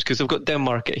both games, because they've got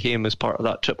Denmark at home as part of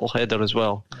that triple header as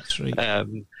well. That's right.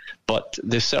 But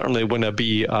they certainly wouldn't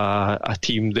be a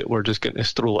team that we're just going to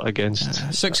stroll it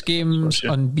against. 6 games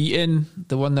unbeaten.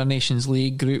 They won their Nations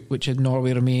League group, which had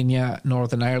Norway, Romania,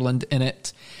 Northern Ireland in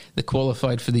it. They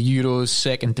qualified for the Euros,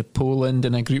 second to Poland,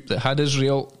 in a group that had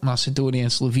Israel, Macedonia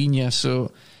and Slovenia.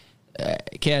 So,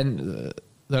 Ken,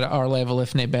 they're at our level,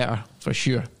 if not better, for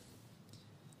sure.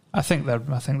 I think they're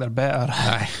better.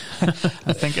 Aye.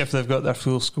 I think if they've got their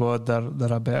full squad,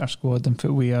 they're a better squad than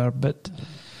what we are. But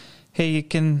hey, we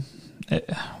can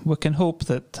hope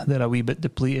that they're a wee bit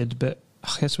depleted. But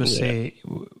as we say,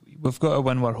 we've got to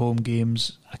win our home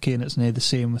games. Again, it's not the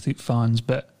same without fans,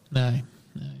 but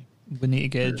we need to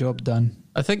get a job done.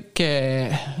 I think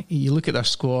you look at their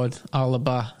squad: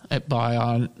 Alaba at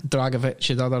Bayern,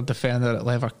 Dragovic, the other defender at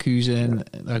Leverkusen,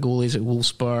 their goalies at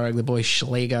Wolfsburg, the boy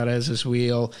Schläger is as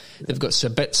well. They've got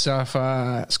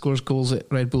Sabitzer, scores goals at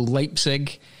Red Bull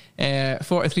Leipzig.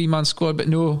 43-man squad, but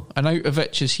no,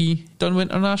 Arnautovic, has he done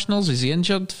internationals? Is he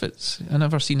injured? I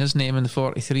never seen his name in the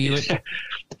 43.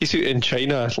 He's out in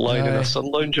China lying in a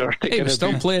sun lounger. He was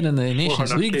still playing in the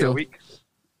Nations League though.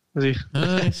 Was he?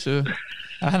 So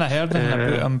I hadn't heard anything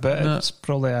about him, but it's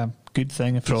probably a good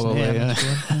thing if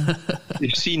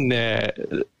You've seen their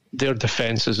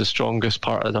defence is the strongest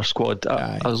part of their squad.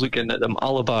 I was looking at them.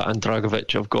 Alaba and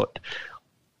Dragovic have got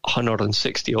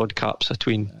 160 odd caps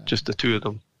between just the two of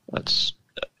them. That's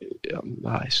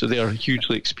so they are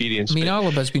hugely experienced. I mean,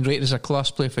 Alaba's been rated as a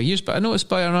class player for years, but I noticed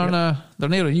Bayern they're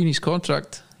near renewing his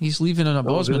contract. He's leaving on a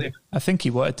Bosman. Really? I think he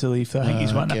wanted to leave. I think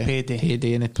he's wanting a payday.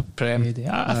 Payday in the Prem.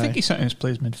 I think he sometimes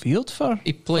plays midfield for.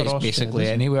 He plays for basically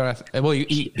anywhere. Well,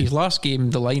 his last game,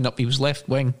 the lineup, he was left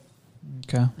wing.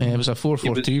 Okay. It was a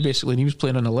 4-4-2 basically, and he was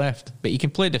playing on the left. But he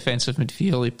can play defensive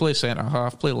midfield. He plays centre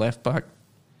half, play left back.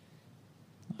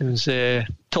 He was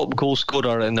top goal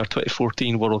scorer in their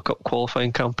 2014 World Cup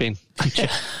qualifying campaign.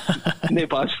 No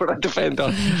bad for a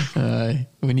defender.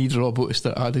 We need Robbo to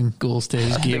start adding goals to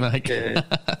his game. I think.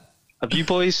 Have you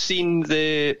boys seen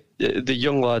the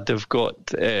young lad they've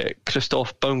got,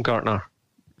 Christoph Baumgartner,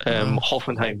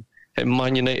 Hoffenheim,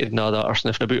 Man United now that are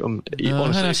sniffing about him?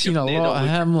 I've seen a lot of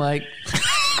him. Like,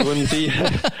 go and do.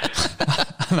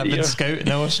 I've been scouting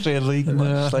the Australian League.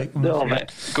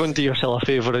 Go and do yourself a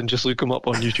favour and just look him up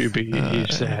on YouTube.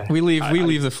 We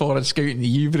leave the foreign scouting to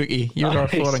you, Brookie. You're our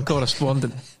foreign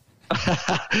correspondent.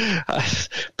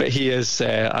 But he is.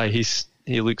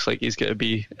 He looks like he's going to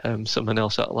be something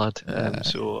else, that lad.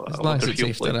 So as long as it's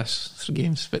after us for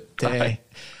games, but.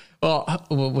 Well,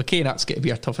 Kane, that's going to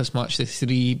be our toughest match, the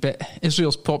 3. But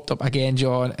Israel's popped up again,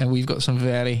 John, and we've got some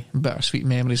very bittersweet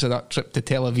memories of that trip to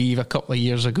Tel Aviv a couple of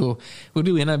years ago. We're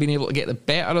really not being able to get the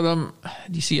better of them.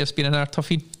 Do you see us being in our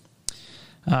toughie?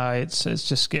 It's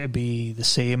just going to be the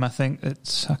same. I think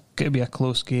it's going to be a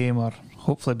close game, or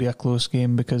hopefully be a close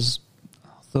game, because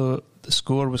though the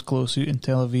score was close out in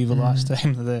Tel Aviv the last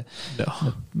time,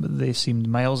 they seemed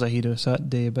miles ahead of us that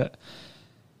day. But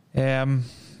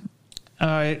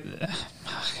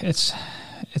it's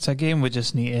a game we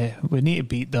just need to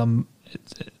beat them.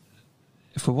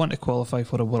 If we want to qualify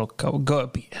for a World Cup, we've got to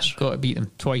beat Israel. Got to beat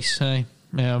them twice. Same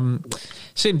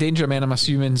danger men, I'm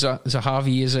assuming.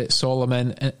 Zahavi is it,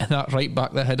 Solomon, and that right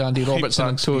back that had Andy Robertson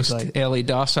and toast, Eli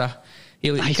Dasa.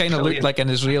 He kind of looked like an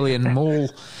Israeli mole,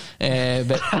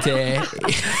 but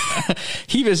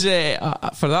he was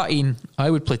for that. Ian,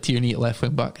 I would play Tierney at left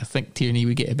wing back. I think Tierney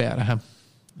would get a better of him.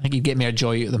 I think he'd get more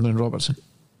joy out of them than Robertson.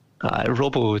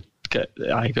 Robbo would got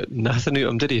nothing out of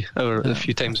him, did he? Or a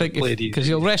few times he played, because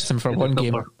he'll rest him for one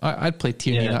game. I'd play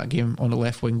Tierney that game on the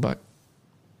left wing back.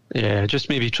 Yeah, just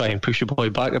maybe try and push the boy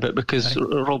back a bit, because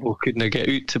Robbo couldn't get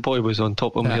out. The boy was on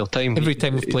top of him the whole time. Every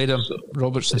time we've played him,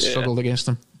 Robertson struggled against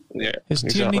him. Yeah, has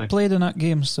Tierney played in that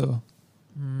game? So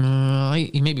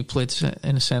he maybe played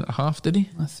in a centre half, did he?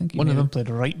 I think one of them played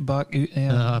right back out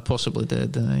there. Possibly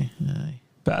did. Aye.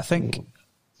 But I think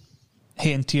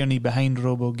hitting Tierney behind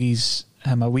Robbo gives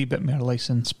him a wee bit more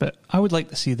licence. But I would like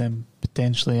to see them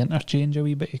potentially interchange a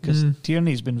wee bit, because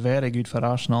Tierney's been very good for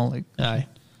Arsenal. Aye.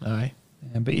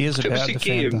 But he is a better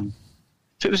defender.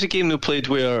 If it was a game they played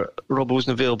where Robbo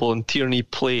wasn't available and Tierney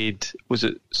played, was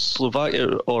it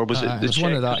Slovakia or was it the Czech?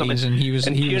 One of that, and Tierney was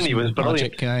brilliant. He was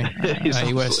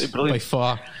brilliant by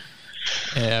far.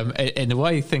 And the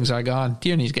way things are going,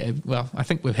 Tierney's getting. Well, I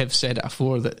think we have said it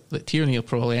before that Tierney will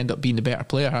probably end up being the better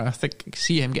player. I think I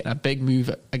see him getting a big move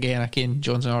again.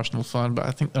 John's an Arsenal fan, but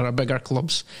I think there are bigger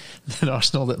clubs than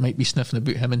Arsenal that might be sniffing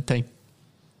about him in time.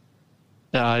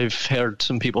 Yeah, I've heard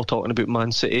some people talking about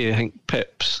Man City. I think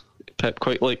Pep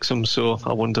quite likes him, so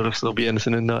I wonder if there'll be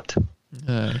anything in that.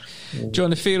 John,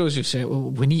 the Pharaohs, you've said,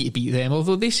 well, we need to beat them,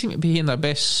 although they seem to be in their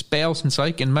best spell since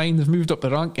I can mind. They've moved up the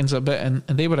rankings a bit, and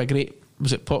they were a great,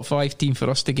 was it pot 5 team for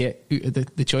us to get out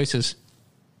of the choices.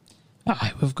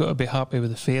 Aye, we've got to be happy with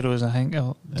the Pharaohs, I think.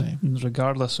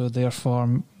 Regardless of their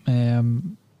form, a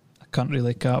country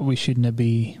like that we shouldn't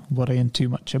be worrying too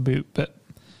much about, but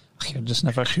you're just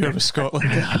never sure with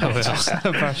Scotland. Just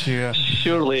never sure.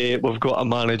 Surely we've got a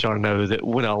manager now that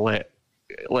wouldn't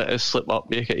let us slip up,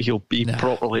 make it. He'll be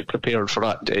properly prepared for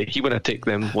that day. He wouldn't take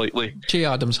them lightly. Che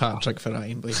Adams hat trick for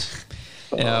Ryan, please.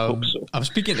 I hope so. I'm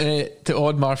speaking to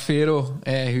Oddmar Pharaoh,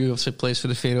 who also plays for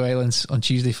the Faroe Islands on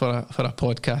Tuesday for a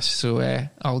podcast. So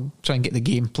I'll try and get the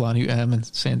game plan out of him and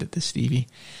send it to Stevie.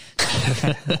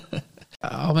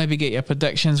 I'll maybe get your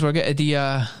predictions. We're going to do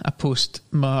a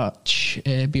post-match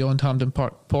Beyond Hampden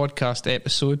Park podcast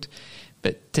episode,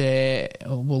 but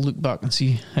we'll look back and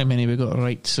see how many we got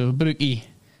right. So, Brookie,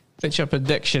 what's your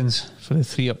predictions for the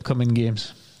 3 upcoming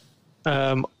games?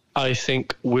 I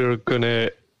think we're going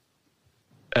to...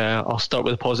 I'll start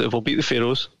with a positive. We'll beat the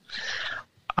Pharaohs,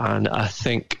 and I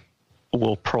think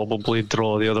we'll probably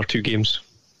draw the other 2 games.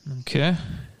 Okay,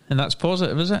 and that's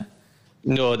positive, is it?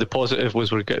 No, the positive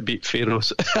was we're going to beat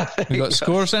Pharaohs. We got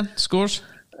scores then? Scores?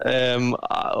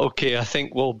 Okay, I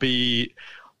think we'll be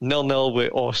 0-0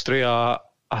 with Austria.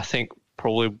 I think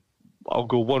probably I'll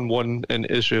go 1-1 in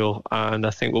Israel, and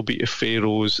I think we'll beat the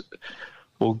Pharaohs.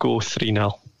 We'll go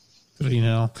 3-0.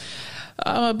 3-0.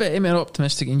 I'm a bit more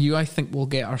optimistic than you. I think we'll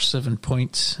get our 7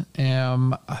 points.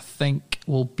 I think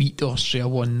we'll beat Austria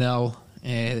 1-0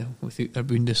 without their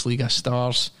Bundesliga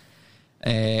stars.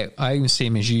 I'm the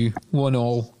same as you.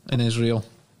 1-1 in Israel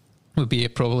would be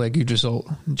probably a good result,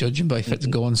 judging by if it's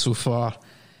gone so far.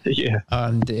 Yeah.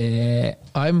 And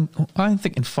I'm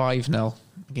thinking 5-0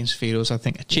 against Pharaohs. I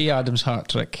think a Che Adams hat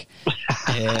trick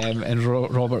and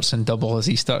Robertson double as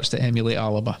he starts to emulate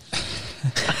Alaba.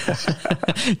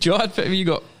 John, what have you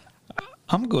got?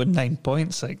 I'm going 9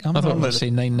 points. Like I thought I was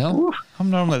saying 9-0. I'm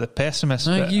normally the pessimist.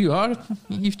 No, you are.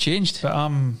 You've changed. But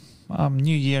I'm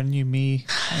new year, new me.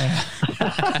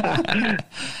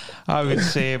 I would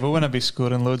say we want to be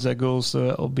scoring loads of goals, so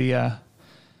it'll be a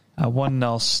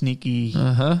 1-0 sneaky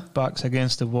backs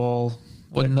against the wall.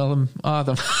 1-0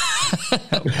 Adam.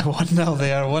 1-0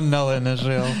 there, 1-0 in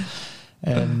Israel,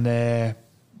 and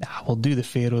we'll do the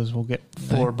Pharaohs. We'll get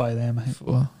 4 by them, I think.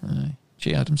 4.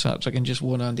 Che Adams hat trick and just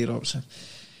 1 Andy Robertson.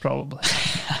 Probably.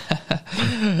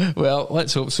 Well,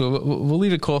 let's hope so. We'll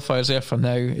leave the qualifiers there for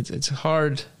now. It's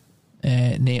hard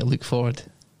to look forward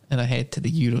and ahead to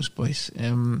the Euros, boys.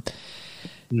 Do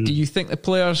you think the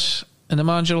players and the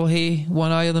manager will have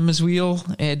one eye of them as well,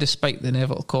 despite the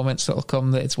inevitable comments that'll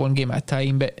come that it's one game at a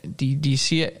time? But do you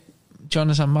see it, John,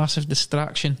 as a massive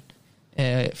distraction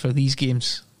for these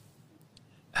games?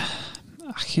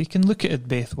 You can look at it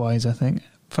both ways, I think.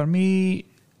 For me,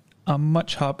 I'm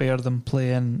much happier than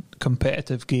playing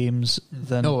competitive games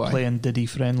than playing Diddy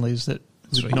friendlies that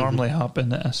would normally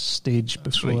happen at a stage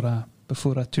before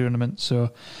a tournament.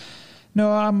 So,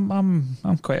 no, I'm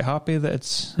quite happy that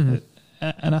it's,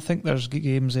 and I think there's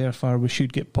games there for we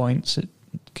should get points. It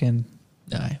can,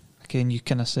 again, you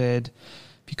kind of said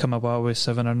if you come away with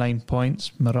 7 or 9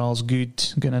 points, morale's good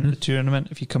going into the tournament.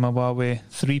 If you come away with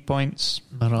 3 points,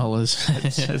 morale is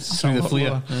it's through the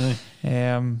flare.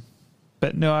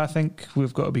 But no, I think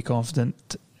we've got to be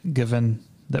confident, given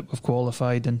that we've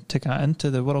qualified and taken it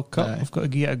into the World Cup. We've got to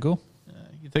give it a go.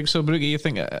 You think so, Brookie? You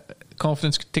think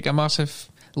confidence could take a massive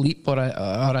leap or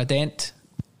a dent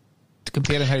to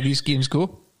comparing how these games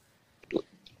go?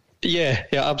 Yeah,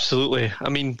 absolutely. I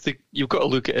mean, you've got to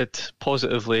look at it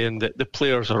positively, and the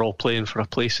players are all playing for a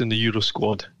place in the Euro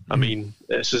squad. I mean,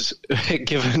 this is,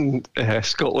 given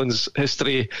Scotland's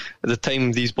history, at the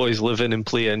time these boys live in and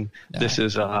play in, this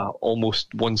is a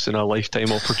almost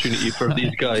once-in-a-lifetime opportunity for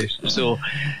these guys. So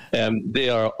they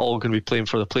are all going to be playing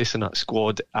for the place in that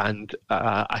squad, and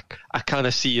I kind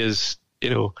of see us,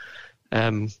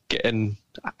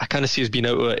 I kind of see us being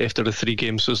out of it after the 3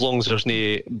 games. So as long as there's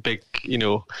no big,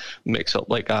 mix up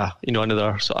like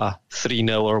another sort of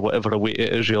 3-0 or whatever away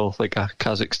to Israel, like a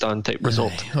Kazakhstan type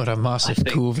result, or a massive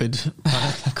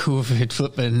COVID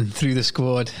flipping through the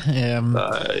squad.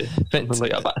 Something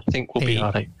like that. But I think we'll be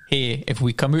alright. Hey, if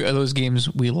we come out of those games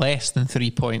with less than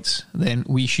 3 points, then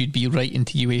we should be writing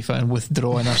to UEFA and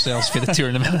withdrawing ourselves for the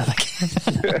tournament.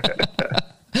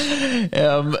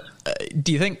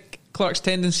 Do you think Clark's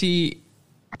tendency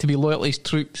to be loyal to his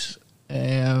troops,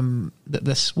 that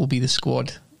this will be the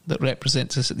squad that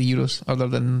represents us at the Euros, other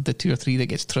than the 2 or 3 that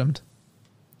gets trimmed?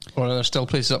 Or are there still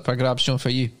places up for grabs, John, for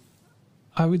you?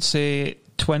 I would say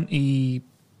 20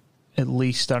 at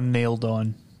least are nailed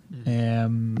on.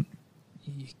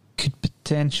 You could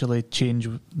potentially change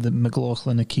the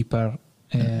McLaughlin a keeper.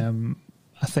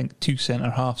 I think 2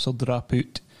 centre halves will drop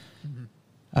out.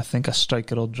 I think a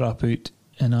striker will drop out,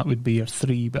 and that would be your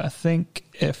 3. But I think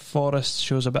if Forrest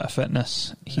shows a bit of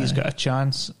fitness, he's got a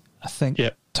chance. I think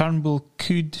Turnbull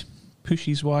could push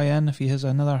his way in if he has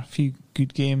another few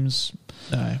good games.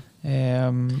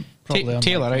 Taylor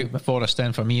out with Forrest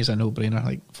in for me is a no-brainer.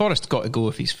 Like, Forrest got to go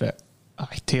if he's fit.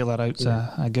 Taylor out's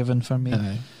a given for me.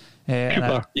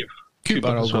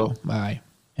 Cooper will as well. go. Aye.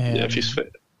 If he's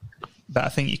fit. But I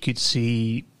think you could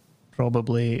see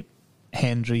probably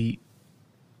Hendry,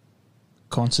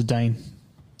 Considine.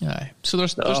 Aye. So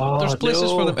there's places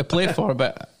for them to play for,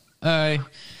 but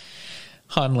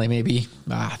Hanley maybe.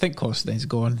 I think Considine's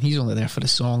gone. He's only there for the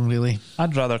song, really.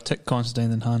 I'd rather tick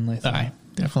Considine than Hanley. Aye,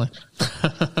 definitely.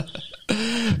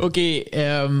 Okay,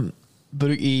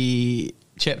 Baruki,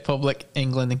 Czech Republic,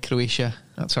 England and Croatia.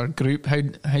 That's our group.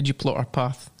 How'd you plot our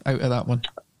path out of that one?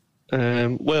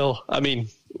 Well, I mean,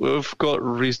 we've got a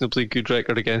reasonably good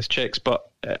record against Czechs, but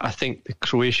I think the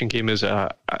Croatian game it's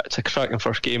a cracking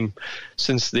first game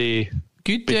since they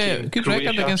good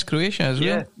record against Croatia as well.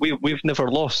 Yeah, we've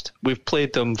never lost. We've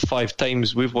played them 5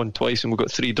 times. We've won twice, and we've got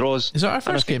 3 draws. Is that our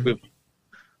first game?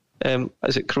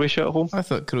 Is it Croatia at home? I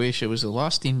thought Croatia was the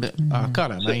last team, but I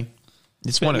can't mind.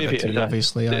 It's one of the two,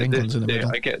 obviously. England's in the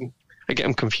middle. I get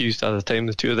them confused at the time,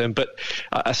 the two of them. But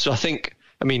so I think,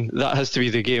 I mean, that has to be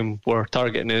the game we're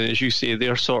targeting. And as you say,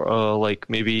 they're sort of like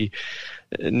maybe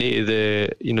they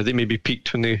maybe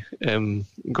peaked when they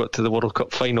got to the World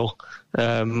Cup final.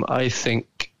 I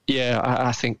think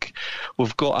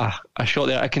we've got a shot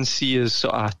there. I can see us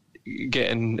sort of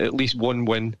getting at least one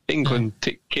win. England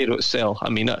take care of itself.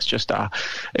 I mean, that's just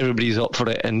everybody's up for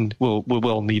it, and we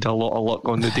will need a lot of luck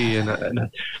on the day and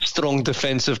a strong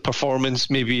defensive performance,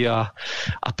 maybe a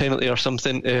penalty or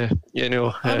something. I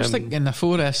was thinking in the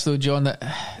Forest though, John, that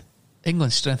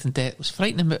England's strength and depth was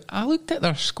frightening, but I looked at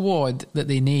their squad that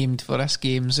they named for this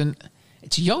games, and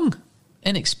it's young,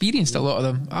 inexperienced, a lot of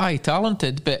them. Aye,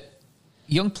 talented, but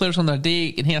young players on their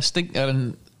day can hit a stinker,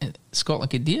 and Scotland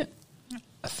could do it.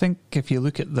 I think if you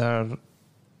look at their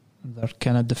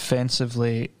kind of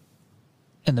defensively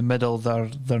in the middle,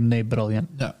 they're nae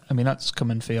brilliant. No. I mean, that's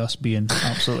coming for us being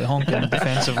absolutely honking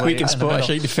defensively. We can spot a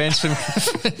shite defence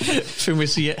when we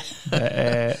see it.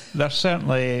 But, there's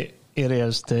certainly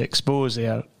areas to expose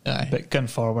there, but going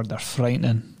forward, they're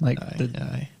frightening. Like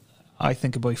I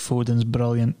think about Foden's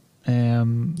brilliant.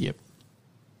 Yep.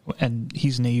 And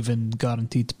he's not even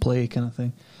guaranteed to play, kind of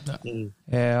thing.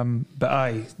 No. But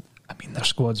I mean, their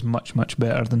squad's much, much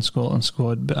better than Scotland's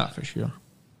squad. But for sure.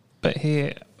 But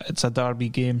hey, it's a derby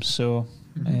game, so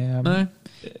you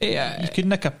could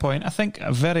nick a point. I think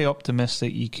very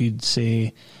optimistic. You could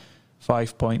say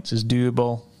 5 points is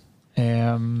doable.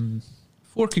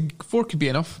 4 could be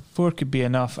enough. 4 could be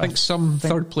enough. I think some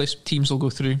third place teams will go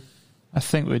through. I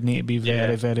think we'd need to be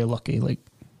very, very lucky. Like,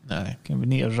 we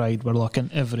need to ride. We're lucky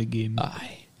in every game.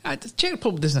 The Czech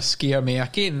Republic doesn't scare me.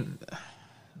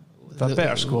 They're a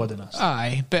better squad than us.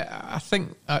 Aye, but I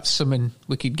think that's something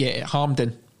we could get at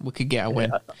Hampden. We could get a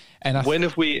win. And when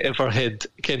have we ever had,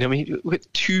 Ken, I mean, we had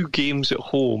 2 games at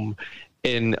home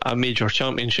in a major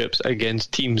championships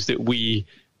against teams that we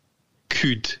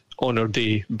could, on our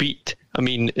day, beat. I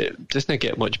mean, it doesn't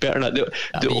get much better than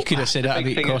that. You could have said that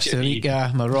about Costa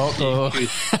Rica, Morocco.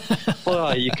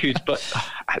 You could, but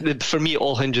for me, it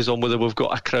all hinges on whether we've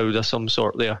got a crowd of some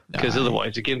sort there. Because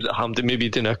otherwise, the games at Hampden maybe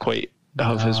didn't quite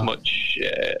have as much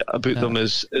about them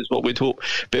as what we'd hope.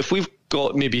 But if we've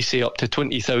got maybe, say, up to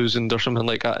 20,000 or something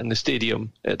like that in the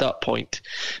stadium at that point,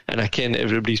 and I ken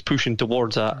everybody's pushing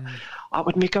towards that, that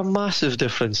would make a massive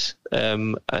difference.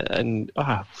 And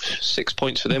 6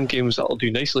 points for them games, that'll do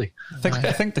nicely.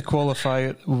 I think to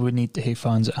qualify, we need to have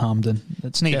fans at Hampden.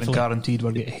 It's not even guaranteed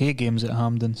we're getting hay games at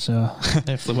Hampden. So,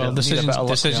 well,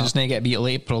 decisions need to get beat till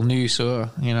April now, so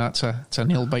it's a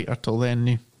nail biter till then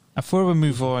now. Before we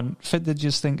move on, what did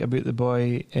you think about the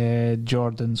boy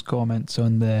Jordan's comments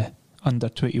on the under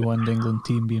 21 England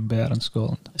team being better than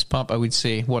Scotland? As Papa would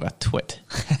say, what a twit.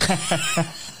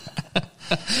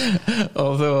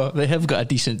 Although they have got a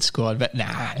decent squad, but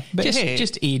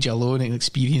just age alone and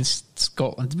experience,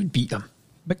 Scotland would beat them.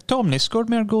 McTominay scored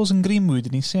more goals in Greenwood,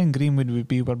 and he's saying Greenwood would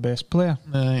be our best player.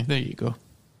 There you go.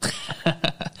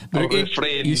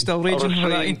 You still raging for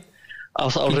that?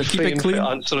 I'll refrain from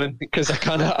answering because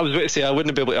I was about to say I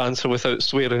wouldn't be able to answer without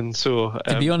swearing. So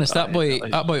to be honest, that boy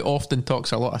often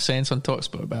talks a lot of sense on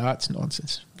Talksport, but that's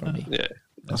nonsense for me. Yeah,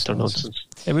 that's nonsense.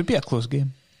 It would be a close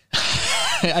game.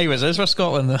 I was for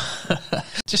Scotland though.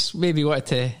 Just maybe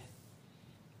wanted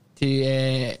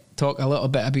to talk a little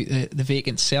bit about the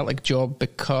vacant Celtic job,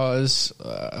 because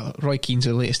Roy Keane's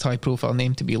the latest high-profile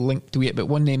name to be linked to it. But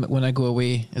one name that when I go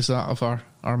away is that of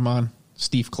our man,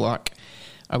 Steve Clarke.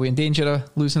 Are we in danger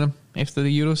of losing him after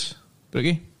the Euros,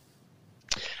 Brookie?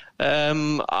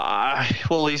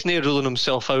 Well, he's near ruling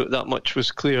himself out. That much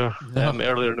was clear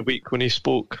earlier in the week when he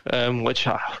spoke, which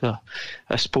I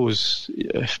suppose,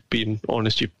 if being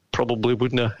honest, you probably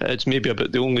wouldn't have. It's maybe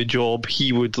about the only job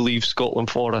he would leave Scotland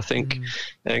for, I think,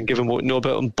 and given what we know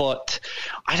about him. But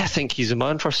I don't think he's a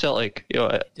man for Celtic.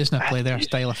 Doesn't play their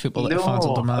style of football that the fans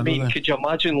will demand. I mean, could you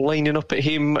imagine lining up at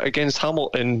him against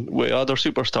Hamilton with other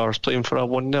superstars playing for a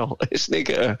 1-0? It's not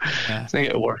going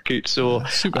to work out. So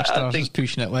superstars I think, is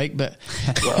pushing it like, but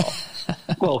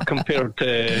well, compared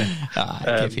to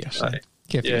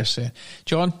give yourself.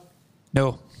 John,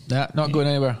 no, not going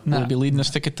anywhere. Will be leading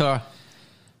us to Qatar.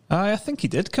 I think he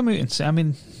did come out and say, I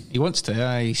mean, he wants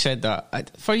to. He said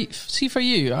that. For you,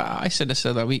 I said this the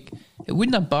other week. It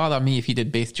wouldn't have bothered me if he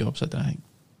did both jobs. I don't think.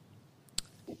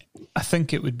 I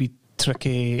think it would be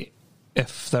tricky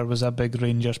if there was a big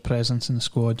Rangers presence in the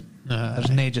squad. There's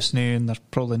nae just now, and there's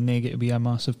probably nae going to be a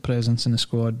massive presence in the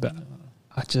squad. But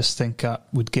I just think that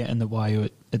would get in the way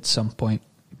at some point.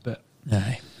 But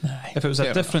if it was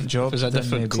a different job, if it was a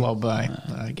different club,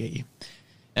 I get you.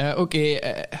 Okay,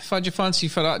 if I had your fancy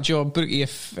for that job, Brookie,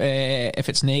 if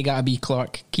it's nae gotta be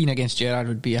Clarke, Keane against Gerrard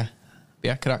would be a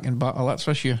cracking battle, that's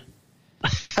for sure.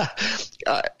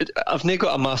 I've not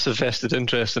got a massive vested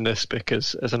interest in this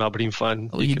because, as an Aberdeen fan,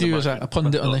 well, you do as a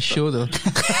pundit on this show, though. Putting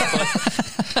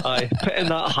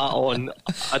that hat on,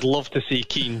 I'd love to see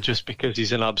Keane just because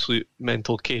he's an absolute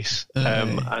mental case,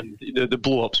 and the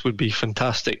blow-ups would be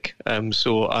fantastic.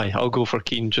 So I'll go for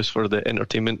Keane just for the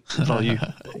entertainment value.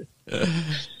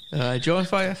 John,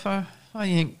 if I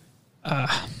think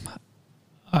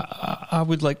I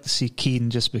would like to see Keane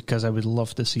just because I would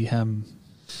love to see him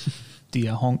do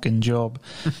a honking job.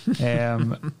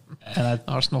 And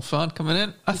Arsenal fan coming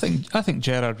in. I think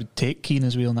Gerrard would take Keane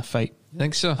as well in a fight. You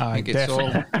think so? I think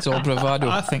it's all bravado.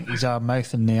 I think he's a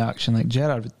mouth in the action. Like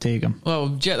Gerrard would take him. Well,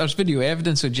 there's video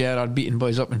evidence of Gerrard beating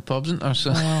boys up in pubs, isn't there?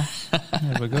 So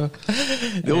there we go.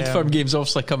 The Old Firm game's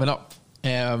obviously coming up.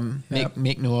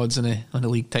 Make no odds on the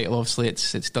league title. Obviously,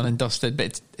 it's done and dusted,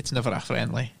 but it's never a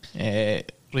friendly.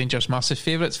 Rangers massive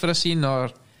favourites for a scene, or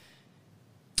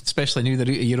especially now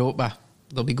they're out of Europa,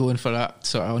 they'll be going for that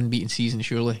sort of unbeaten season,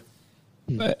 surely.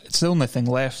 It's the only thing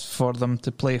left for them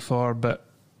to play for, but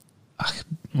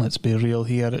let's be real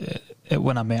here, it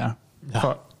wouldn't matter.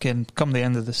 Come the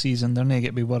end of the season, they're not going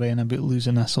to be worrying about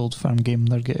losing this Old Firm game.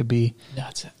 They're going to be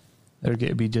they're going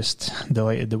to be just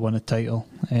delighted they won a title.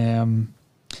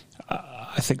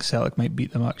 I think Celtic might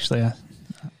beat them, actually.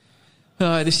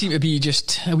 They seem to be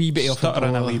just a wee bit off the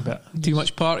ball. A wee bit. Too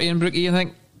much partying, Brookie, you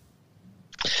think?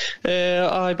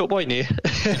 But why not?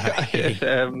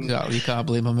 Exactly, you can't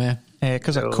blame them, man.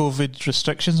 Because of COVID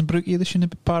restrictions, Brookie, they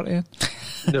shouldn't be partying.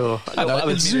 No,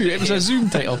 it was a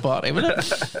Zoom title party, wasn't it?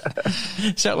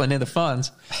 Certainly near the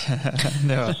fans.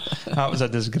 No, that was a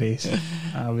disgrace.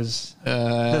 I was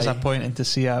disappointing to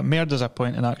see more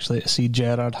disappointing actually to see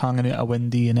Gerrard hanging out a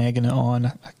windy and egging it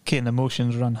on. Kind of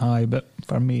emotions run high, but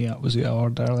for me that was out of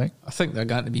order. Like, I think they're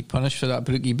going to be punished for that,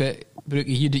 Brookie. But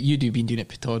Brookie, you'd have been doing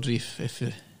it for Tawdry if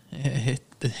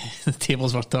the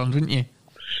tables were turned, wouldn't you?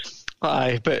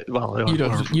 Aye, but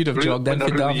you'd have jogged in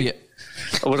for Daviet.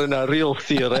 We're in a real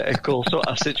theoretical sort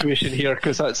of situation here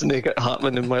because that's not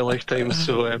happening in my lifetime.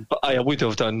 So, but I would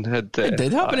have done. It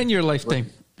did happen in your lifetime.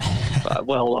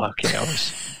 Well, okay,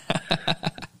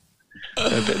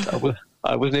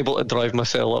 I wasn't able to drive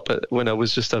myself up when I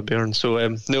was just a bairn. So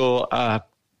it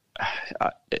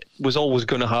was always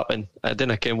going to happen. I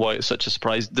didn't care why it's such a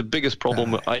surprise. The biggest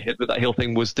problem I had with that whole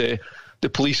thing was the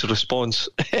police response.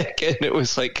 Again, it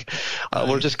was like,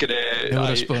 we're just going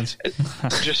to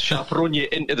just chaperone you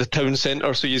into the town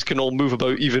centre so you can all move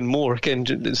about even more, again,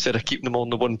 instead of keeping them all in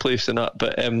the one place and that.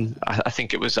 But I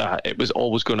think it was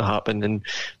always going to happen, and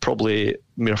probably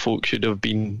mere folk should have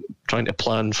been trying to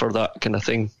plan for that kind of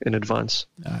thing in advance.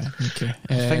 Okay.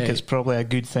 I think it's probably a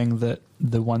good thing that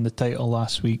they won the title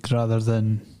last week rather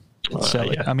than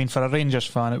Celtic. Yeah. I mean, for a Rangers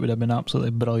fan, it would have been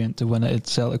absolutely brilliant to win it at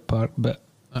Celtic Park, but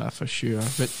for sure.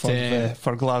 But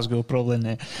for Glasgow, probably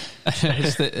not.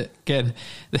 Again,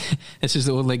 this is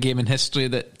the only game in history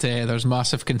that there's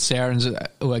massive concerns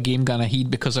a game gonna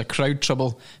heed because of crowd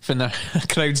trouble when the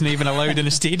crowd's not even allowed in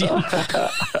the stadium.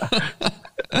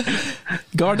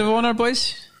 Guard of honour,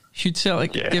 boys. Should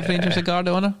Celtic give Rangers a guard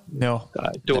of honour? No,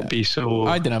 don't be so.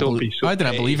 I didn't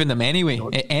believe in them anyway.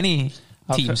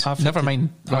 teams. Never mind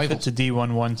I've hit rivals. to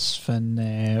D1 once when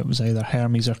it was either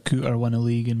Hermes or Cooter won a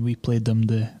league, and we played them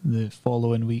the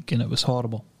following week, and it was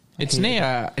horrible. It's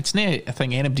not a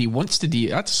thing anybody wants to do.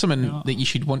 That's something that you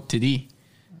should want to do.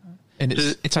 And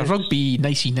it's a rugby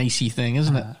nicey thing,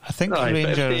 isn't it? I think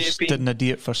Rangers didn't do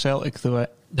it for Celtic though.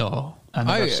 No,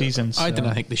 another season. I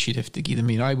don't think they should have to give them.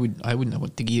 I mean, I wouldn't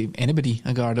want to give anybody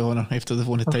a guard of honour after they've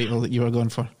won a title that you were going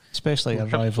for, especially a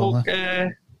rival.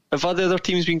 Have other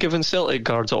teams been given Celtic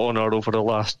guards of honour over the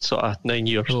last sort of 9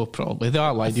 years? Oh, probably. They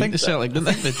are like the Celtic, didn't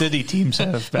they? The Diddy teams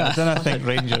have, but I don't think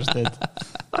Rangers did.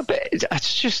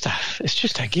 It's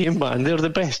just a game, man. They're the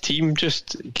best team.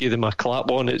 Just give them a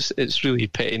clap on. It's really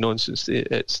petty nonsense.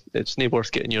 It's not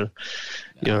worth getting your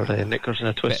knickers in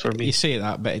a twist for me. You say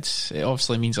that, but it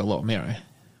obviously means a lot more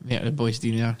to the boys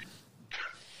doing there.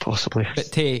 Possibly.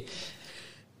 But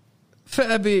fit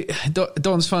about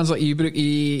Don's fans like you,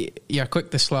 Brookie, you're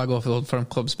quick to slag off the Old Firm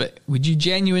clubs, but would you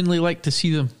genuinely like to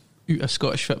see them out of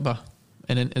Scottish football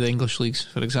and into the English leagues,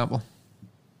 for example?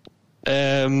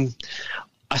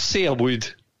 I say I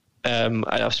would.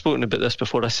 I've spoken about this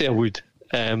before. I say I would.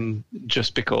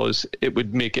 Just because it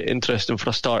would make it interesting for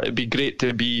a start. It'd be great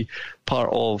to be part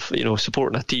of,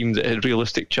 supporting a team that had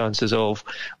realistic chances of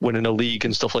winning a league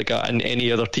and stuff like that, and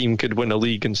any other team could win a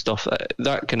league and stuff.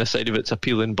 That kind of side of it's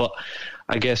appealing, but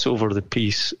I guess over the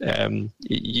piece,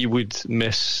 you would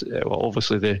miss,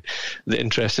 obviously the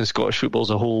interest in Scottish football as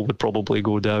a whole would probably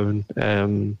go down.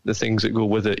 The things that go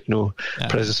with it,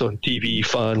 presence on TV,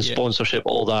 fans, sponsorship,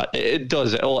 all that. It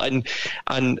does it all,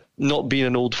 and not being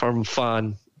an Old Firm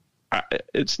fan,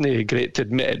 it's not great to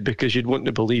admit it, because you'd want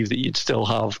to believe that you'd still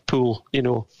have pull,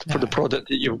 for the product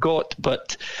that you've got,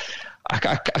 but I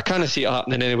kind of see it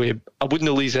happening anyway. I wouldn't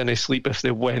lose any sleep if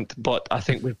they went, but I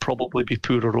think we'd probably be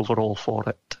poorer overall for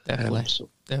it. Definitely.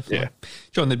 Yeah.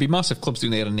 John, there'd be massive clubs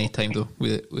doing there in no time though,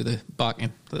 with the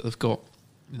backing that they've got,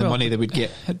 the money they would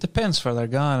get. It depends where they're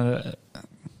going.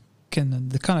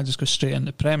 They can't just go straight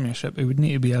into Premiership. It would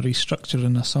need to be a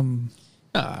restructuring of some.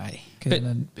 Aye, but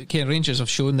Rangers have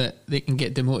shown that they can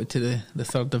get demoted to the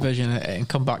third division and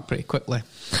come back pretty quickly.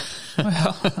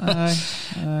 Well,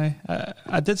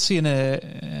 I did see in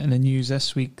the news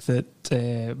this week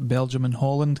that Belgium and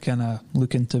Holland kind of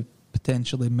looking to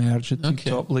potentially merge the two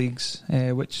top leagues,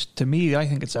 which to me I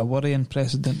think it's a worrying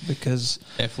precedent, because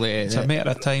it's a matter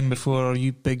of time before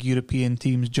you big European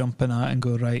teams jump in at and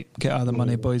go, right, get all the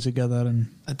money boys together. And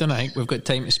I don't think we've got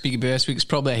time to speak about this week. It's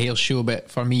probably a hail show,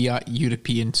 but for me, that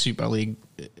European Super League,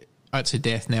 that's a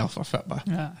death knell for football.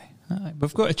 Aye.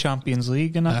 We've got a Champions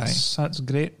League, and that's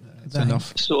great. That's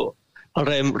enough. So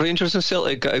Rangers and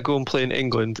Celtic got to go and play in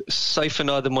England, siphon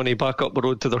all the money back up the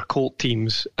road to their Colt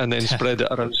teams, and then spread it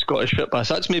around Scottish football.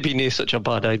 That's maybe not such a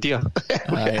bad idea.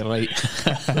 Aye, right.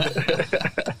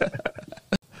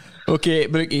 Okay,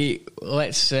 Brookie,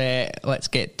 let's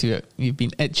get to it. You've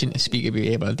been itching to speak about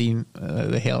Aberdeen,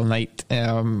 the Hell Night.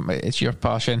 It's your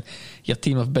passion. Your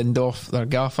team have binned off their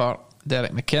gaffer,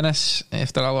 Derek McInnes,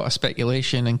 after a lot of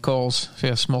speculation and calls for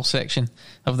a small section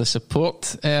of the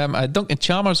support. Duncan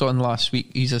Chalmers on last week.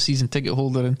 He's a season ticket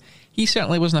holder, and he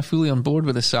certainly wasn't fully on board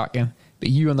with the sacking. But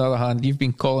you, on the other hand, you've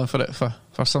been calling for it for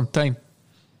some time.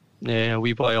 Yeah, a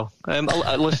wee while.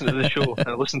 I listened to the show,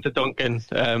 I listened to Duncan,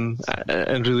 and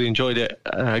really enjoyed it.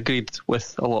 I agreed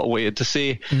with a lot of what he had to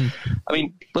say. I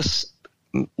mean, listen,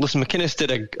 McInnes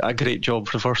did a great job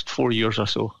for the first 4 years or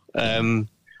so.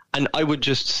 And I would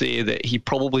just say that he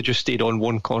probably just stayed on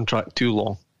one contract too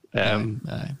long.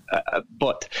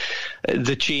 But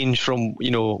the change from,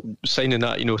 signing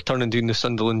that, turning down the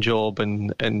Sunderland job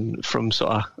and from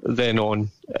sort of then on,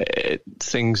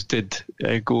 things did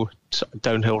go sort of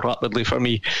downhill rapidly for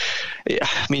me.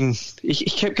 I mean, he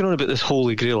kept going on about this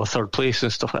holy grail of third place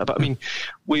and stuff like that. But I mean,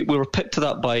 we were picked to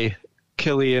that by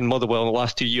Kelly and Motherwell in the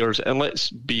last 2 years, and let's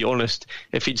be honest,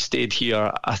 if he'd stayed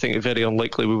here, I think it's very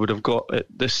unlikely we would have got it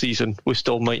this season. We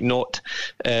still might not.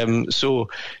 So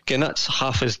again, that's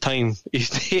half his time.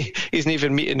 He's not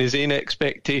even meeting his own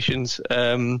expectations.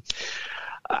 I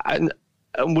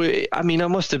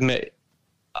must admit,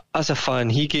 as a fan,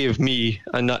 he gave me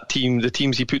and that team, the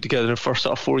teams he put together in the first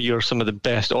 4 years, some of the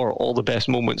best, or all the best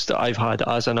moments that I've had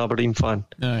as an Aberdeen fan.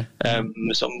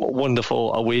 Some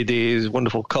wonderful away days,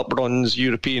 wonderful cup runs,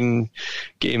 European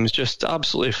games, just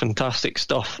absolutely fantastic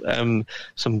stuff.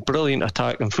 Some brilliant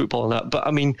attack and football and that. But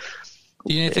I mean,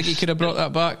 do you think he could have brought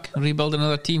that back and rebuild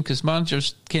another team? Because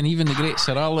managers, even the great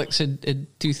Sir Alex had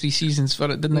 2-3 seasons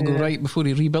for it, didn't go right before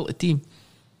he rebuilt the team.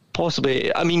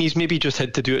 Possibly. I mean, he's maybe just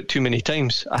had to do it too many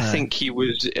times. I think he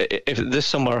was, if this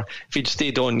summer, if he'd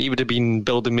stayed on, he would have been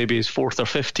building maybe his 4th or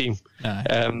 5th team.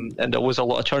 And there was a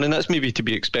lot of churn, and that's maybe to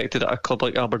be expected at a club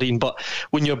like Aberdeen. But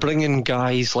when you're bringing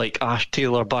guys like Ash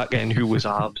Taylor back in, who was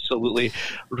absolutely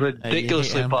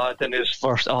ridiculously bad in his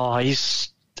first,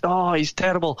 he's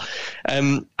terrible.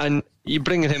 And you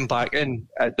bringing him back in,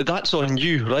 that's on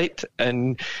you, right?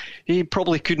 And he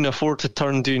probably couldn't afford to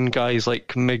turn down guys like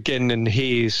McGinn and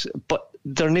Hayes, but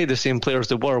they're not the same players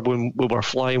they were when we were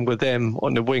flying with them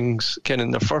on the wings, kind of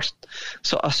in their first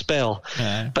sort of spell.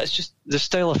 But it's just the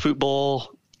style of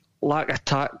football, lack of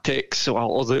tactics,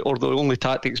 or the only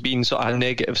tactics being sort of a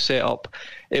negative setup.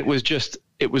 It was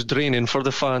draining for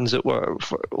the fans that were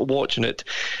watching it.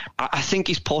 I think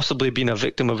he's possibly been a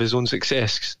victim of his own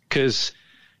success because,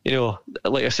 you know,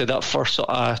 like I said, that first sort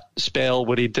of spell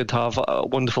where he did have a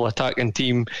wonderful attacking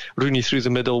team, Rooney through the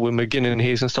middle with McGinn and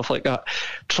Hayes and stuff like that,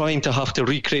 trying to have to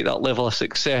recreate that level of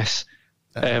success,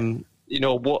 you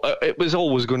know, it was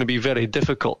always going to be very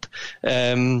difficult.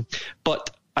 But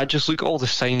I just look at all the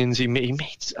signings he made.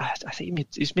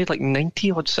 He's made like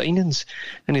 90 odd signings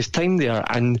in his time there,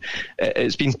 and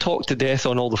it's been talked to death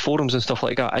on all the forums and stuff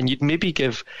like that. And you'd maybe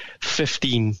give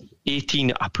 15,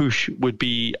 18 a push would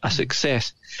be a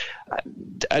success.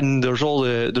 And there's all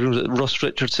the rumors that Russ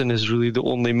Richardson is really the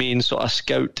only main sort of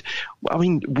scout. I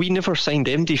mean, we never signed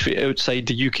MD outside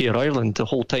the UK or Ireland the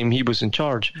whole time he was in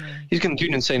charge. He's going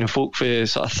down and signing folk for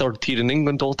sort of third tier in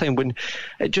England all the time when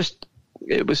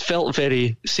it was felt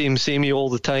very samey all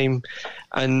the time.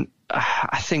 And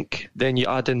I think then you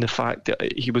add in the fact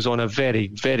that he was on a very,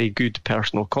 very good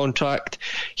personal contract.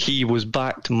 He was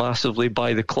backed massively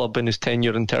by the club in his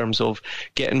tenure in terms of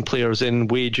getting players in,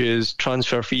 wages,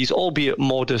 transfer fees, albeit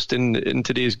modest in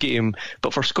today's game,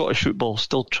 but for Scottish football,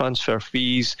 still transfer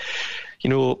fees,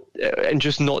 you know, and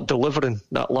just not delivering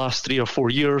that last 3 or 4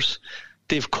 years.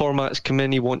 Dave Cormack's come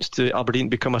in, he wants Aberdeen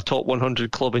to become a top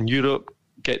 100 club in Europe,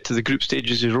 get to the group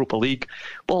stages of Europa League.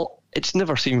 Well, it's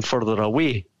never seemed further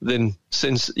away than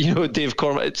since, you know, Dave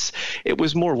Cormack. It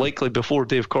was more likely before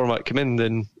Dave Cormack came in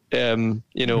than,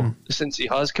 you know, since he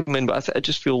has come in. But I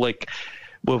just feel like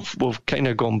we've kind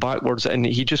of gone backwards, and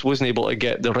he just wasn't able to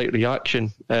get the right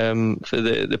reaction for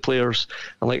the players.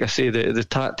 And like I say, the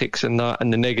tactics and that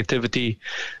and the negativity,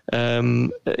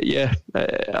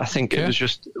 I think it was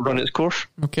just run its course.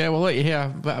 Okay, we'll let you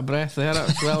hear a bit of breath there. That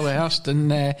was well rehearsed.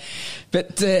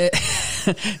 But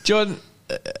John,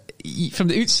 from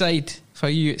the outside, for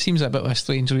you, it seems a bit of a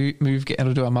strange move getting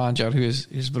rid of a manager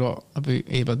who's brought about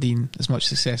Aberdeen as much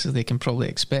success as they can probably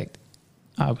expect.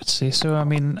 I would say so. I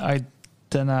mean, I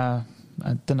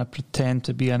didn't pretend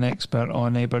to be an expert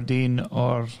on Aberdeen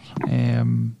or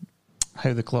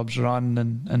how the club's run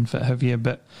and what have you,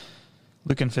 but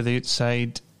looking for the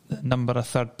outside, the number of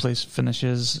third place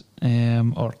finishes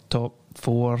or top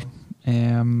 4,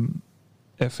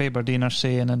 if Aberdeen are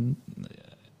saying, and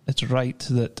it's right,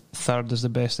 that third is the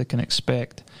best they can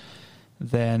expect,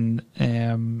 then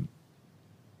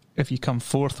if you come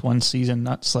 4th one season,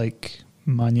 that's like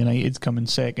Man United's coming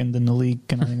second in the league,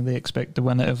 and I think they expect to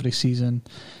win it every season.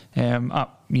 You're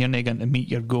not going to meet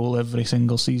your goal every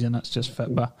single season. That's just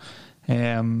football.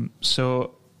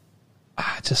 So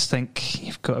I just think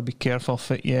you've got to be careful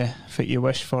what you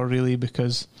wish for, really,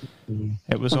 because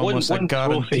it was almost a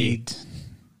guaranteed.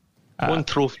 One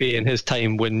trophy in his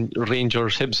time when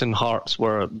Rangers, Hibs and Hearts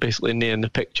were basically nae in the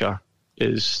picture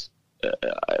is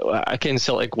I ken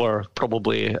Celtic were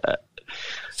probably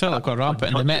Celtic were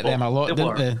rampant and they met them a lot,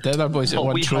 didn't they? The other boys that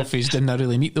won trophies didn't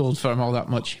really meet the Old Firm all that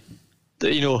much.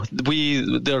 You know,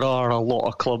 there are a lot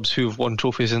of clubs who've won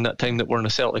trophies in that time that weren't a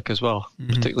Celtic as well,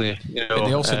 particularly. You know, but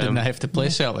they also didn't have to play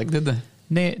Celtic, did they?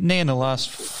 Nay in the last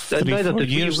 3-4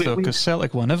 years, though, because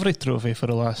Celtic won every trophy for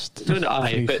the last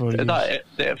 3-4 years.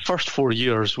 The first 4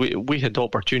 years, we had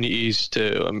opportunities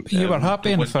to. You were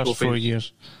happy in the first 4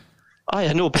 years.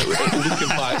 I know, but looking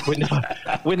back,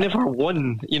 we never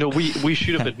won. You know, we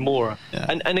should have had more.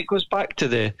 Yeah. And it goes back to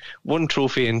the one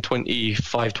trophy in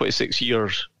 25, 26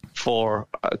 years for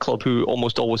a club who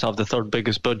almost always have the third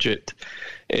biggest budget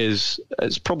is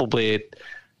probably,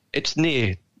 it's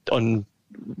nae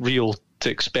unreal to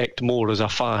expect more as a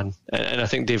fan. And I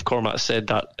think Dave Cormack said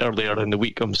that earlier in the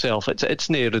week himself. It's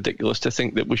nae ridiculous to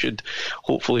think that we should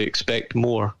hopefully expect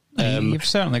more. You've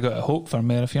certainly got to hope for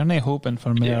more. If you're not hoping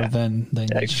for more, then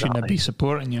you shouldn't be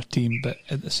supporting your team. But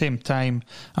at the same time,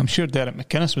 I'm sure Derek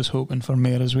McInnes was hoping for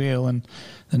more as well, and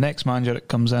the next manager that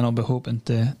comes in will be hoping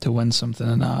to win something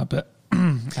in that. But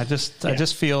I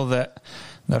just feel that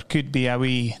there could be a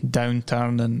wee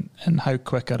downturn in how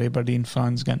quick are Aberdeen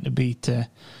fans going to be to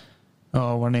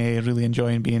Oh, we're not really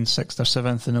enjoying being 6th or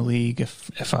 7th in the league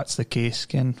if that's the case.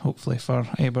 Again, hopefully for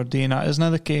Aberdeen that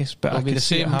isn't the case. But It'll be the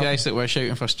same guys that were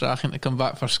shouting for Strachan to come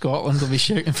back for Scotland will be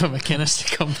shouting for McInnes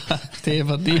to come back to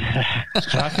Aberdeen.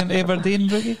 Strachan to Aberdeen,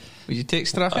 Brookie? Would you take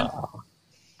Strachan?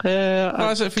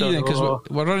 What is it for you then? Because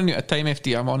we're running out of time,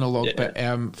 FD. I'm on a log, but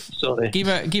sorry.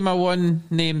 Give me one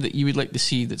name that you would like to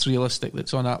see that's realistic,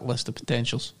 that's on that list of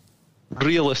potentials.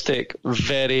 Realistic,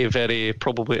 very, very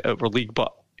probably out of our league,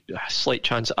 but a slight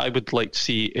chance. I would like to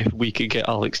see if we could get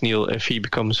Alex Neil if he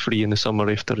becomes free in the summer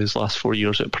after his last 4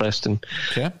 years at Preston.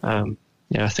 Okay. I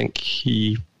think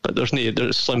but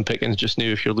there's slim pickings just now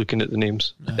if you're looking at the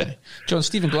names. John,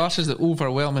 Stephen Glass is the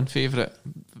overwhelming favourite.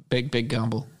 Big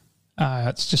gamble.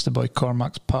 It's just the boy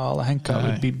Cormac's pal. I think that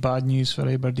would be bad news for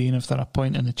Aberdeen if they're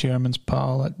appointing the chairman's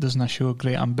pal. It doesn't show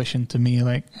great ambition to me.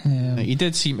 He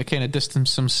did seem to kind of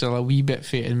distance himself a wee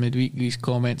bit in midweek with his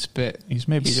comments, but he's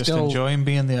maybe just enjoying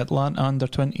being the Atlanta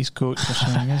under-20s coach or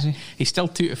something, is he? He's still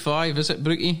 2-5, is it,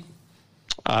 Brookie?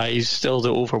 He's still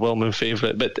the overwhelming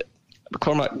favourite, but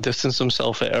Cormac distanced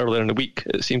himself earlier in the week.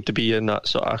 It seemed to be in that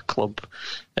sort of club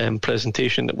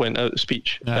presentation that went out, the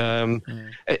speech. It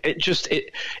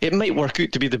might work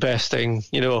out to be the best thing,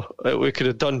 we could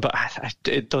have done, but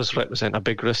it does represent a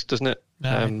big risk, doesn't it?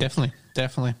 Definitely.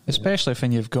 Especially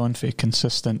when you've gone for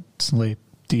consistently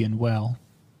doing well.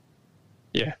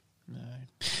 Yeah.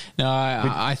 No,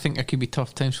 I think there could be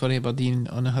tough times for Aberdeen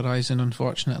on the horizon,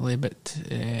 unfortunately, but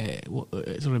it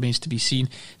remains to be seen.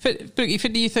 Brookie,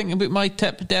 what do you think about my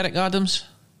tip, Derek Adams?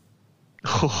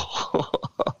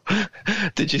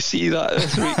 Did you see that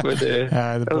this week with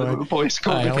the boy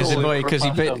scored?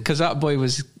 Because that boy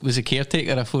was a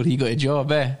caretaker before he got a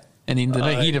job, and he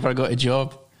never got a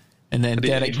job. And then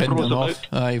Derek binned him off.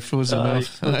 He froze him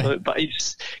off. But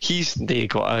he's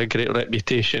got a great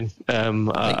reputation.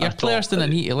 Your players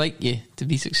didn't need to like you to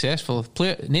be successful.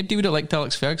 Nobody would have liked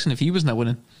Alex Ferguson if he wasn't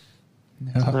winning.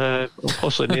 No.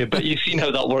 Possibly not. But you've seen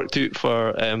how that worked out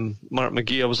for Mark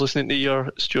McGee. I was listening to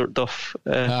your Stuart Duff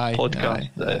podcast.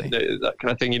 That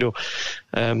kind of thing,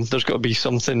 there's got to be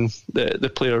something that the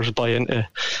players buy into.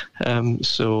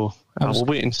 So we'll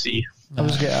wait and see. I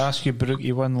was going to ask you,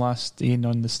 Brookie, one last thing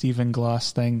on the Stephen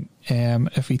Glass thing.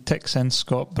 If he ticks in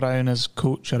Scott Brown as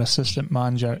coach or assistant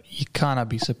manager, you cannot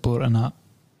be supporting that.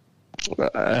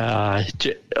 I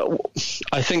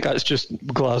think that's just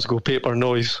Glasgow paper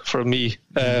noise for me.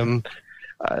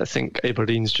 I think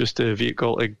Aberdeen's just a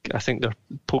vehicle. I think they're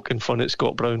poking fun at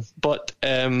Scott Brown, but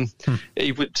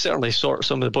he would certainly sort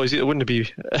some of the boys. It wouldn't be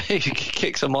he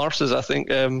kick some arses, I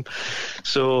think.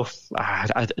 So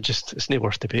it's not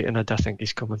worth debating. I think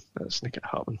he's coming. That's not going to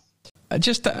happen.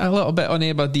 Just a little bit on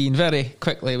Aberdeen, very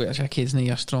quickly, which isn't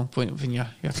your strong point when you're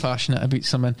passionate about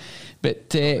something.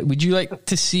 But would you like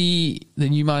to see the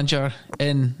new manager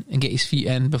in and get his feet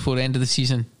in before the end of the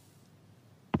season?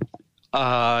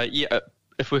 Yeah.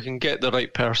 If we can get the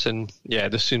right person,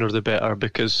 the sooner the better,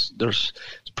 because it's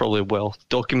probably well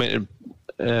documented,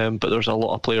 but there's a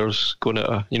lot of players going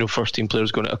out, first team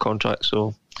players going out of contract,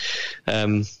 so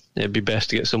it'd be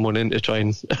best to get someone in to try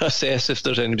and assess if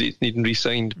there's anybody needing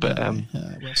re-signed. But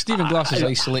Stephen Glass is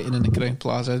isolating in the Crown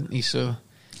Plaza, isn't he? So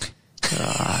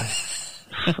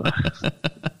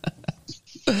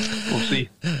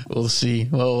we'll see.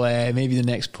 Well, maybe the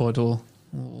next pod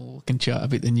we can chat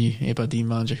about the new Aberdeen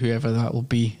manager, whoever that will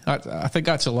be. I think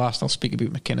that's the last I'll speak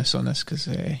about McInnes on this, because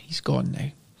he's gone now.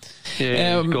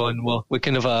 Yeah, he's gone. Well, we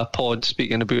can have a pod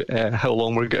speaking about how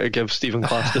long we're going to give Stephen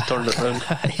Glass to turn it around.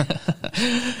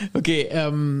 Okay,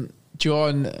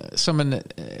 John, something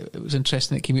that was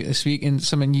interesting that came out this week, and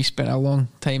something you spent a long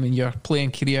time in your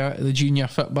playing career at the junior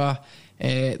football.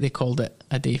 They called it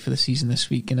a day for the season this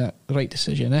week, and a right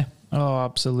decision, eh? Oh,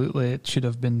 absolutely. It should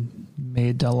have been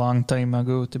made a long time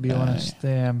ago, to be honest.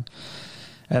 And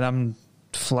I'm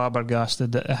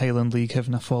flabbergasted that the Highland League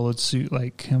haven't followed suit.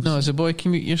 No, as a boy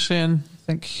commute, you're saying? I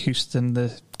think Houston,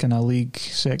 the kind of league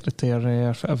secretary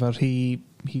or whatever, he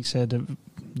said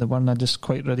they weren't just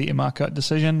quite ready to make that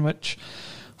decision, which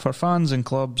for fans and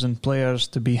clubs and players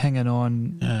to be hanging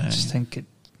on, I just think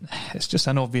it's just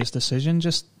an obvious decision.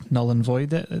 Just null and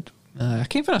void it. I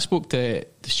came when I spoke to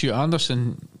Stuart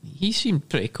Anderson. He seemed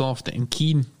pretty confident and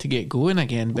keen to get going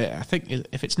again, but I think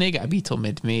if it's not going to be till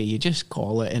mid-May, you just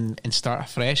call it and start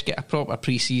afresh, get a proper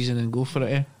pre-season and go for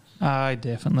it. Aye,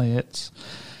 definitely.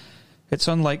 It's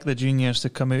unlike the juniors to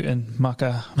come out and make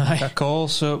a call,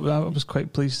 so I was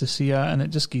quite pleased to see that, and it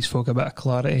just gives folk a bit of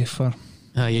clarity for...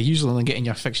 You're usually only getting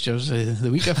your fixtures the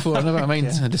week before, never mind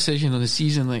a decision on the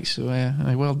season. So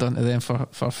well done to them for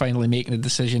finally making a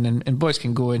decision, and boys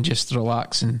can go and just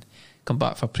relax and come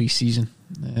back for pre-season.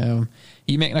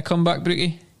 You making a comeback,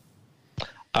 Brookie?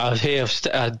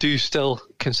 I do still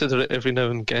consider it every now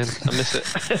and again. I miss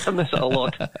it. I miss it a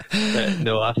lot.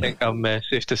 No, I think I'm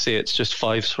safe to say it's just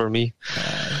 5s for me.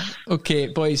 Okay,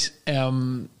 boys.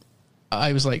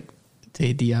 I was like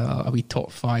to do a wee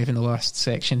top 5 in the last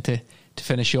section to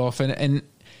finish off, and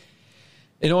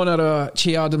in honour of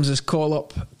Che Adams' call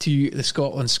up to the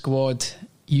Scotland squad,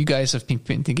 you guys have been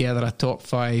putting together a top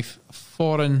 5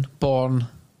 foreign-born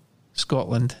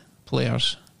Scotland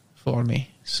players for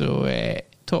me. So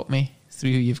talk me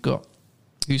through who you've got.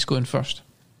 Who's going first?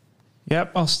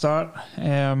 Yep, I'll start.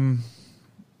 The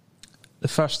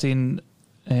first team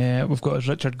we've got is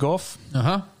Richard Gough.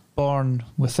 Born,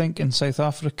 we think, in South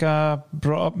Africa,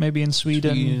 brought up maybe in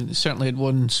Sweden. Certainly had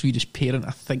one Swedish parent,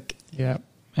 I think. Yeah.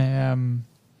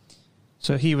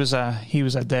 So he was a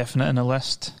definite in the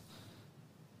list.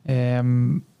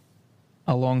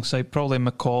 Alongside probably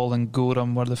McCall and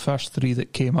Gorham were the first 3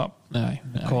 that came up.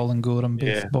 McCall and Gorham,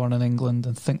 both born in England.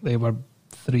 I think they were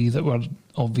 3 that were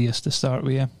obvious to start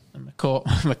with. And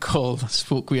McCall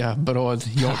spoke with a broad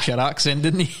Yorkshire accent,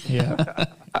 didn't he? Yeah.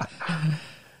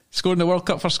 Scored in the World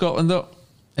Cup for Scotland, though,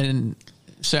 and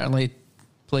certainly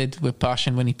played with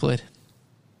passion when he played.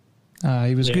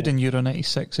 He was good in Euro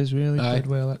 96 as well. He played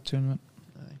well that tournament.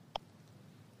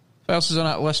 Who else is on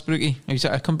that list, Brookie? Is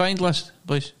it a combined list,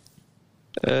 boys?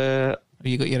 Or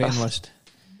you got your own list?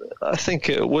 I think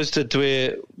it was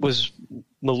was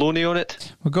Maloney on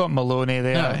it. We got Maloney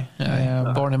there.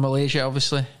 Born in Malaysia,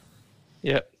 obviously.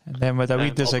 Yep. And then with a wee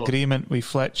disagreement with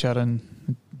Fletcher and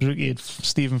Brookie had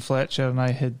Stephen Fletcher and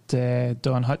I had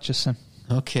Don Hutchison.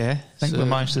 Okay. I think we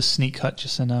managed to sneak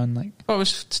Hutchison on. What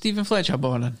was Stephen Fletcher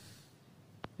born in?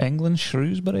 England,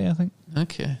 Shrewsbury, I think.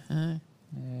 Okay.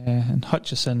 And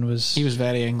Hutchison was... He was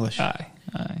very English. Aye.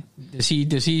 Does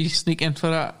he sneak in for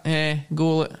that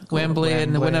goal at Wembley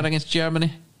in the winner against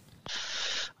Germany?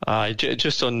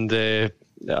 Just on the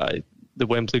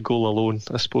Wembley goal alone,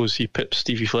 I suppose he pipped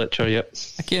Stevie Fletcher. Yep.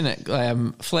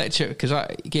 Again, Fletcher, because I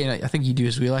think you do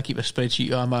as well. I keep a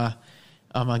spreadsheet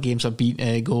of my games I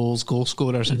beat, goals, goal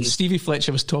scorers, and Stevie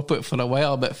Fletcher was top out for a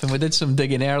while. But when we did some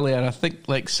digging earlier, I think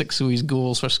like 6 of his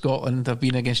goals for Scotland have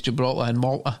been against Gibraltar and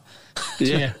Malta.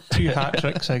 Yeah, 2 hat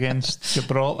tricks against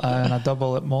Gibraltar and a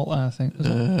double at Malta, I think.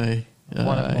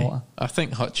 One at Malta. I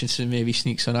think Hutchinson maybe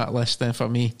sneaks on that list then for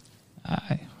me.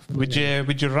 Aye. Would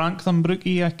you rank them,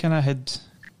 Brookie? I kind of had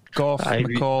Gough,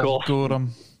 McCall,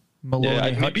 Gorham,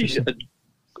 Maloney, Hutchison.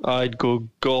 I'd go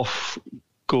Gough,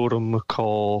 Gorham,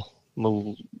 McCall,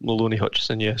 Maloney,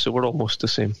 Hutchison. Yeah, so we're almost the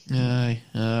same.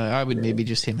 I would maybe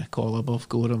just say McCall above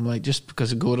Gorham, like just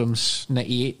because of Gorham's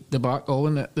 98 debacle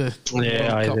in it, the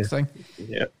World Cup thing.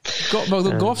 Yeah,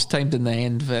 Gough's timed in the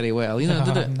end very well, did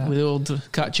it? With the old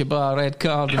catch a bar red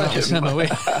card and that was him away.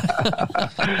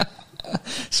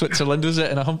 Switzerland, was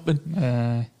it, in a humping?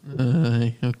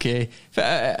 Okay.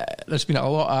 There's been a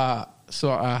lot of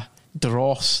sort of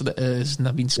dross that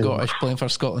hasn't been Scottish playing for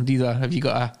Scotland either. Have you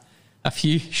got a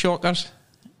few shockers?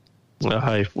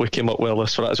 Aye, we came up well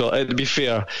list for that as well. To be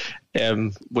fair,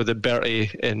 with the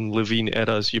Bertie and Levine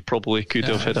eras, you probably could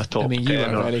have had a top 10 you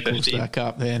were very 15. close to that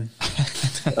cap then.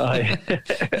 Aye,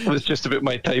 it was just about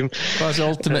my time. That's the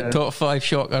ultimate top 5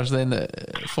 shockers then,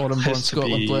 foreign-born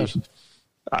Scotland players.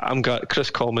 I'm got Chris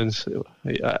Commons.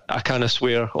 I kind of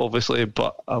swear, obviously,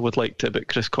 but I would like to. But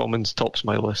Chris Commons tops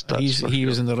my list. He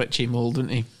was in the Richie mould,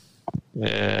 didn't he?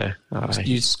 Yeah,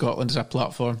 used Scotland as a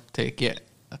platform to get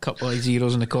a couple of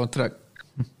zeros in the contract.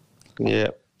 Yeah,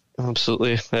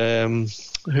 absolutely. Who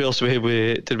else did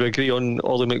we agree on?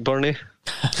 Ollie McBurney.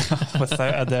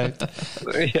 Without a doubt.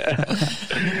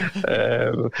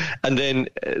 And then,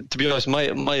 to be honest, my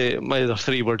other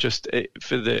 3 were just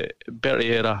for the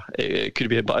Bertie era. It could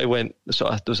be, but I went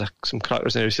there's some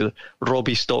crackers in there. So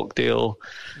Robbie Stockdale,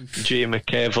 Jay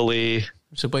McEvely,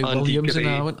 so by Andy Williams Gray.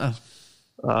 and that, wasn't there?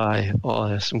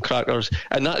 Aye, some crackers,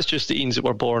 and that's just the teams that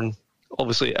were born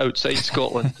obviously outside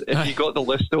Scotland. If you got the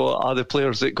list of the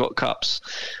players that got caps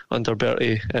under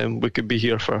Bertie, we could be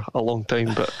here for a long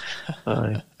time. But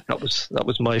that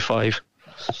was my 5.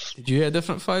 Did you have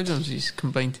different 5 James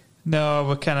combined? No,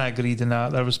 we kind of agreed on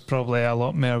that. There was probably a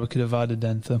lot more we could have added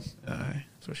into. Aye,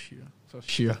 for sure.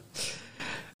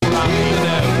 We've been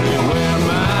everywhere,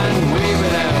 man. We've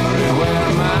been everywhere,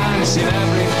 man. Seen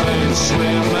everything,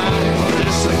 swear, man.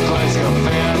 Just like a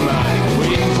fair man.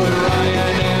 We put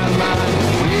Ryanair, man.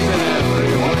 We've been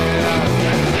everywhere.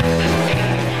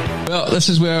 Well, this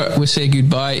is where we say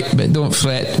goodbye, but don't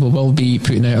fret, we will be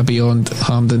putting out a Beyond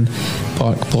Hampden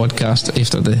Park podcast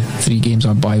after the 3 games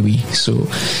are bye week. So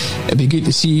it'd be good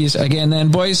to see you again then,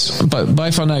 boys. But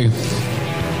bye for now.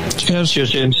 Cheers,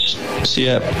 James. See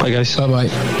ya. Bye, guys. Bye bye.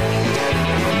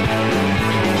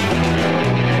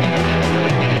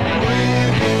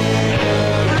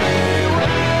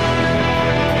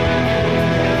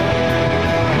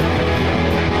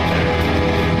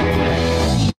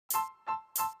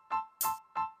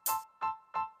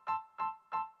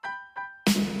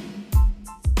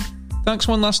 Thanks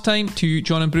one last time to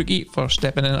John and Brookie for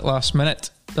stepping in at last minute.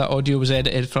 That audio was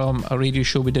edited from a radio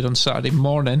show we did on Saturday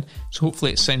morning, so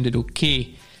hopefully it sounded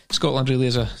okay. Scotland really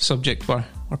is a subject we're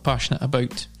passionate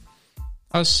about.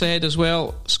 As said as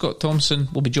well, Scott Thompson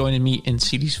will be joining me in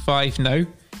Series 5 now.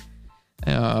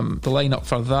 The lineup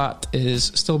for that is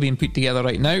still being put together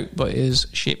right now, but is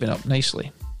shaping up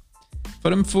nicely.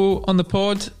 For info on the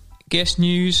pod, guest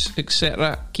news,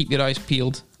 etc., keep your eyes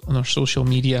peeled on our social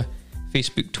media,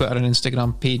 Facebook, Twitter and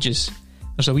Instagram pages.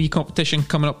 There's a wee competition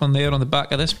coming up on there on the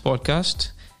back of this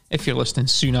podcast, if you're listening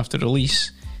soon after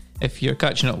release. If you're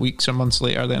catching up weeks or months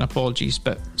later, then apologies,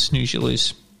 but snooze you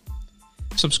lose.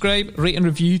 Subscribe, rate and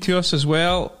review to us as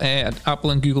well at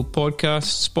Apple and Google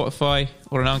Podcasts, Spotify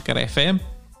or on Anchor FM,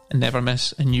 and never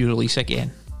miss a new release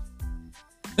again.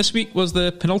 This week was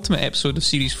the penultimate episode of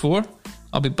Series 4.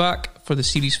 I'll be back for the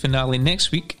series finale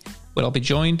next week, where I'll be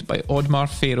joined by Oddmar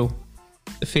Faroe,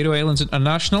 the Faroe Islands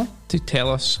International, to tell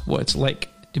us what it's like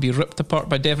to be ripped apart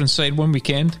by Devonside one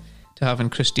weekend to having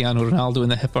Cristiano Ronaldo in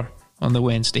the hipper on the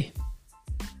Wednesday.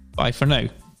 Bye for now.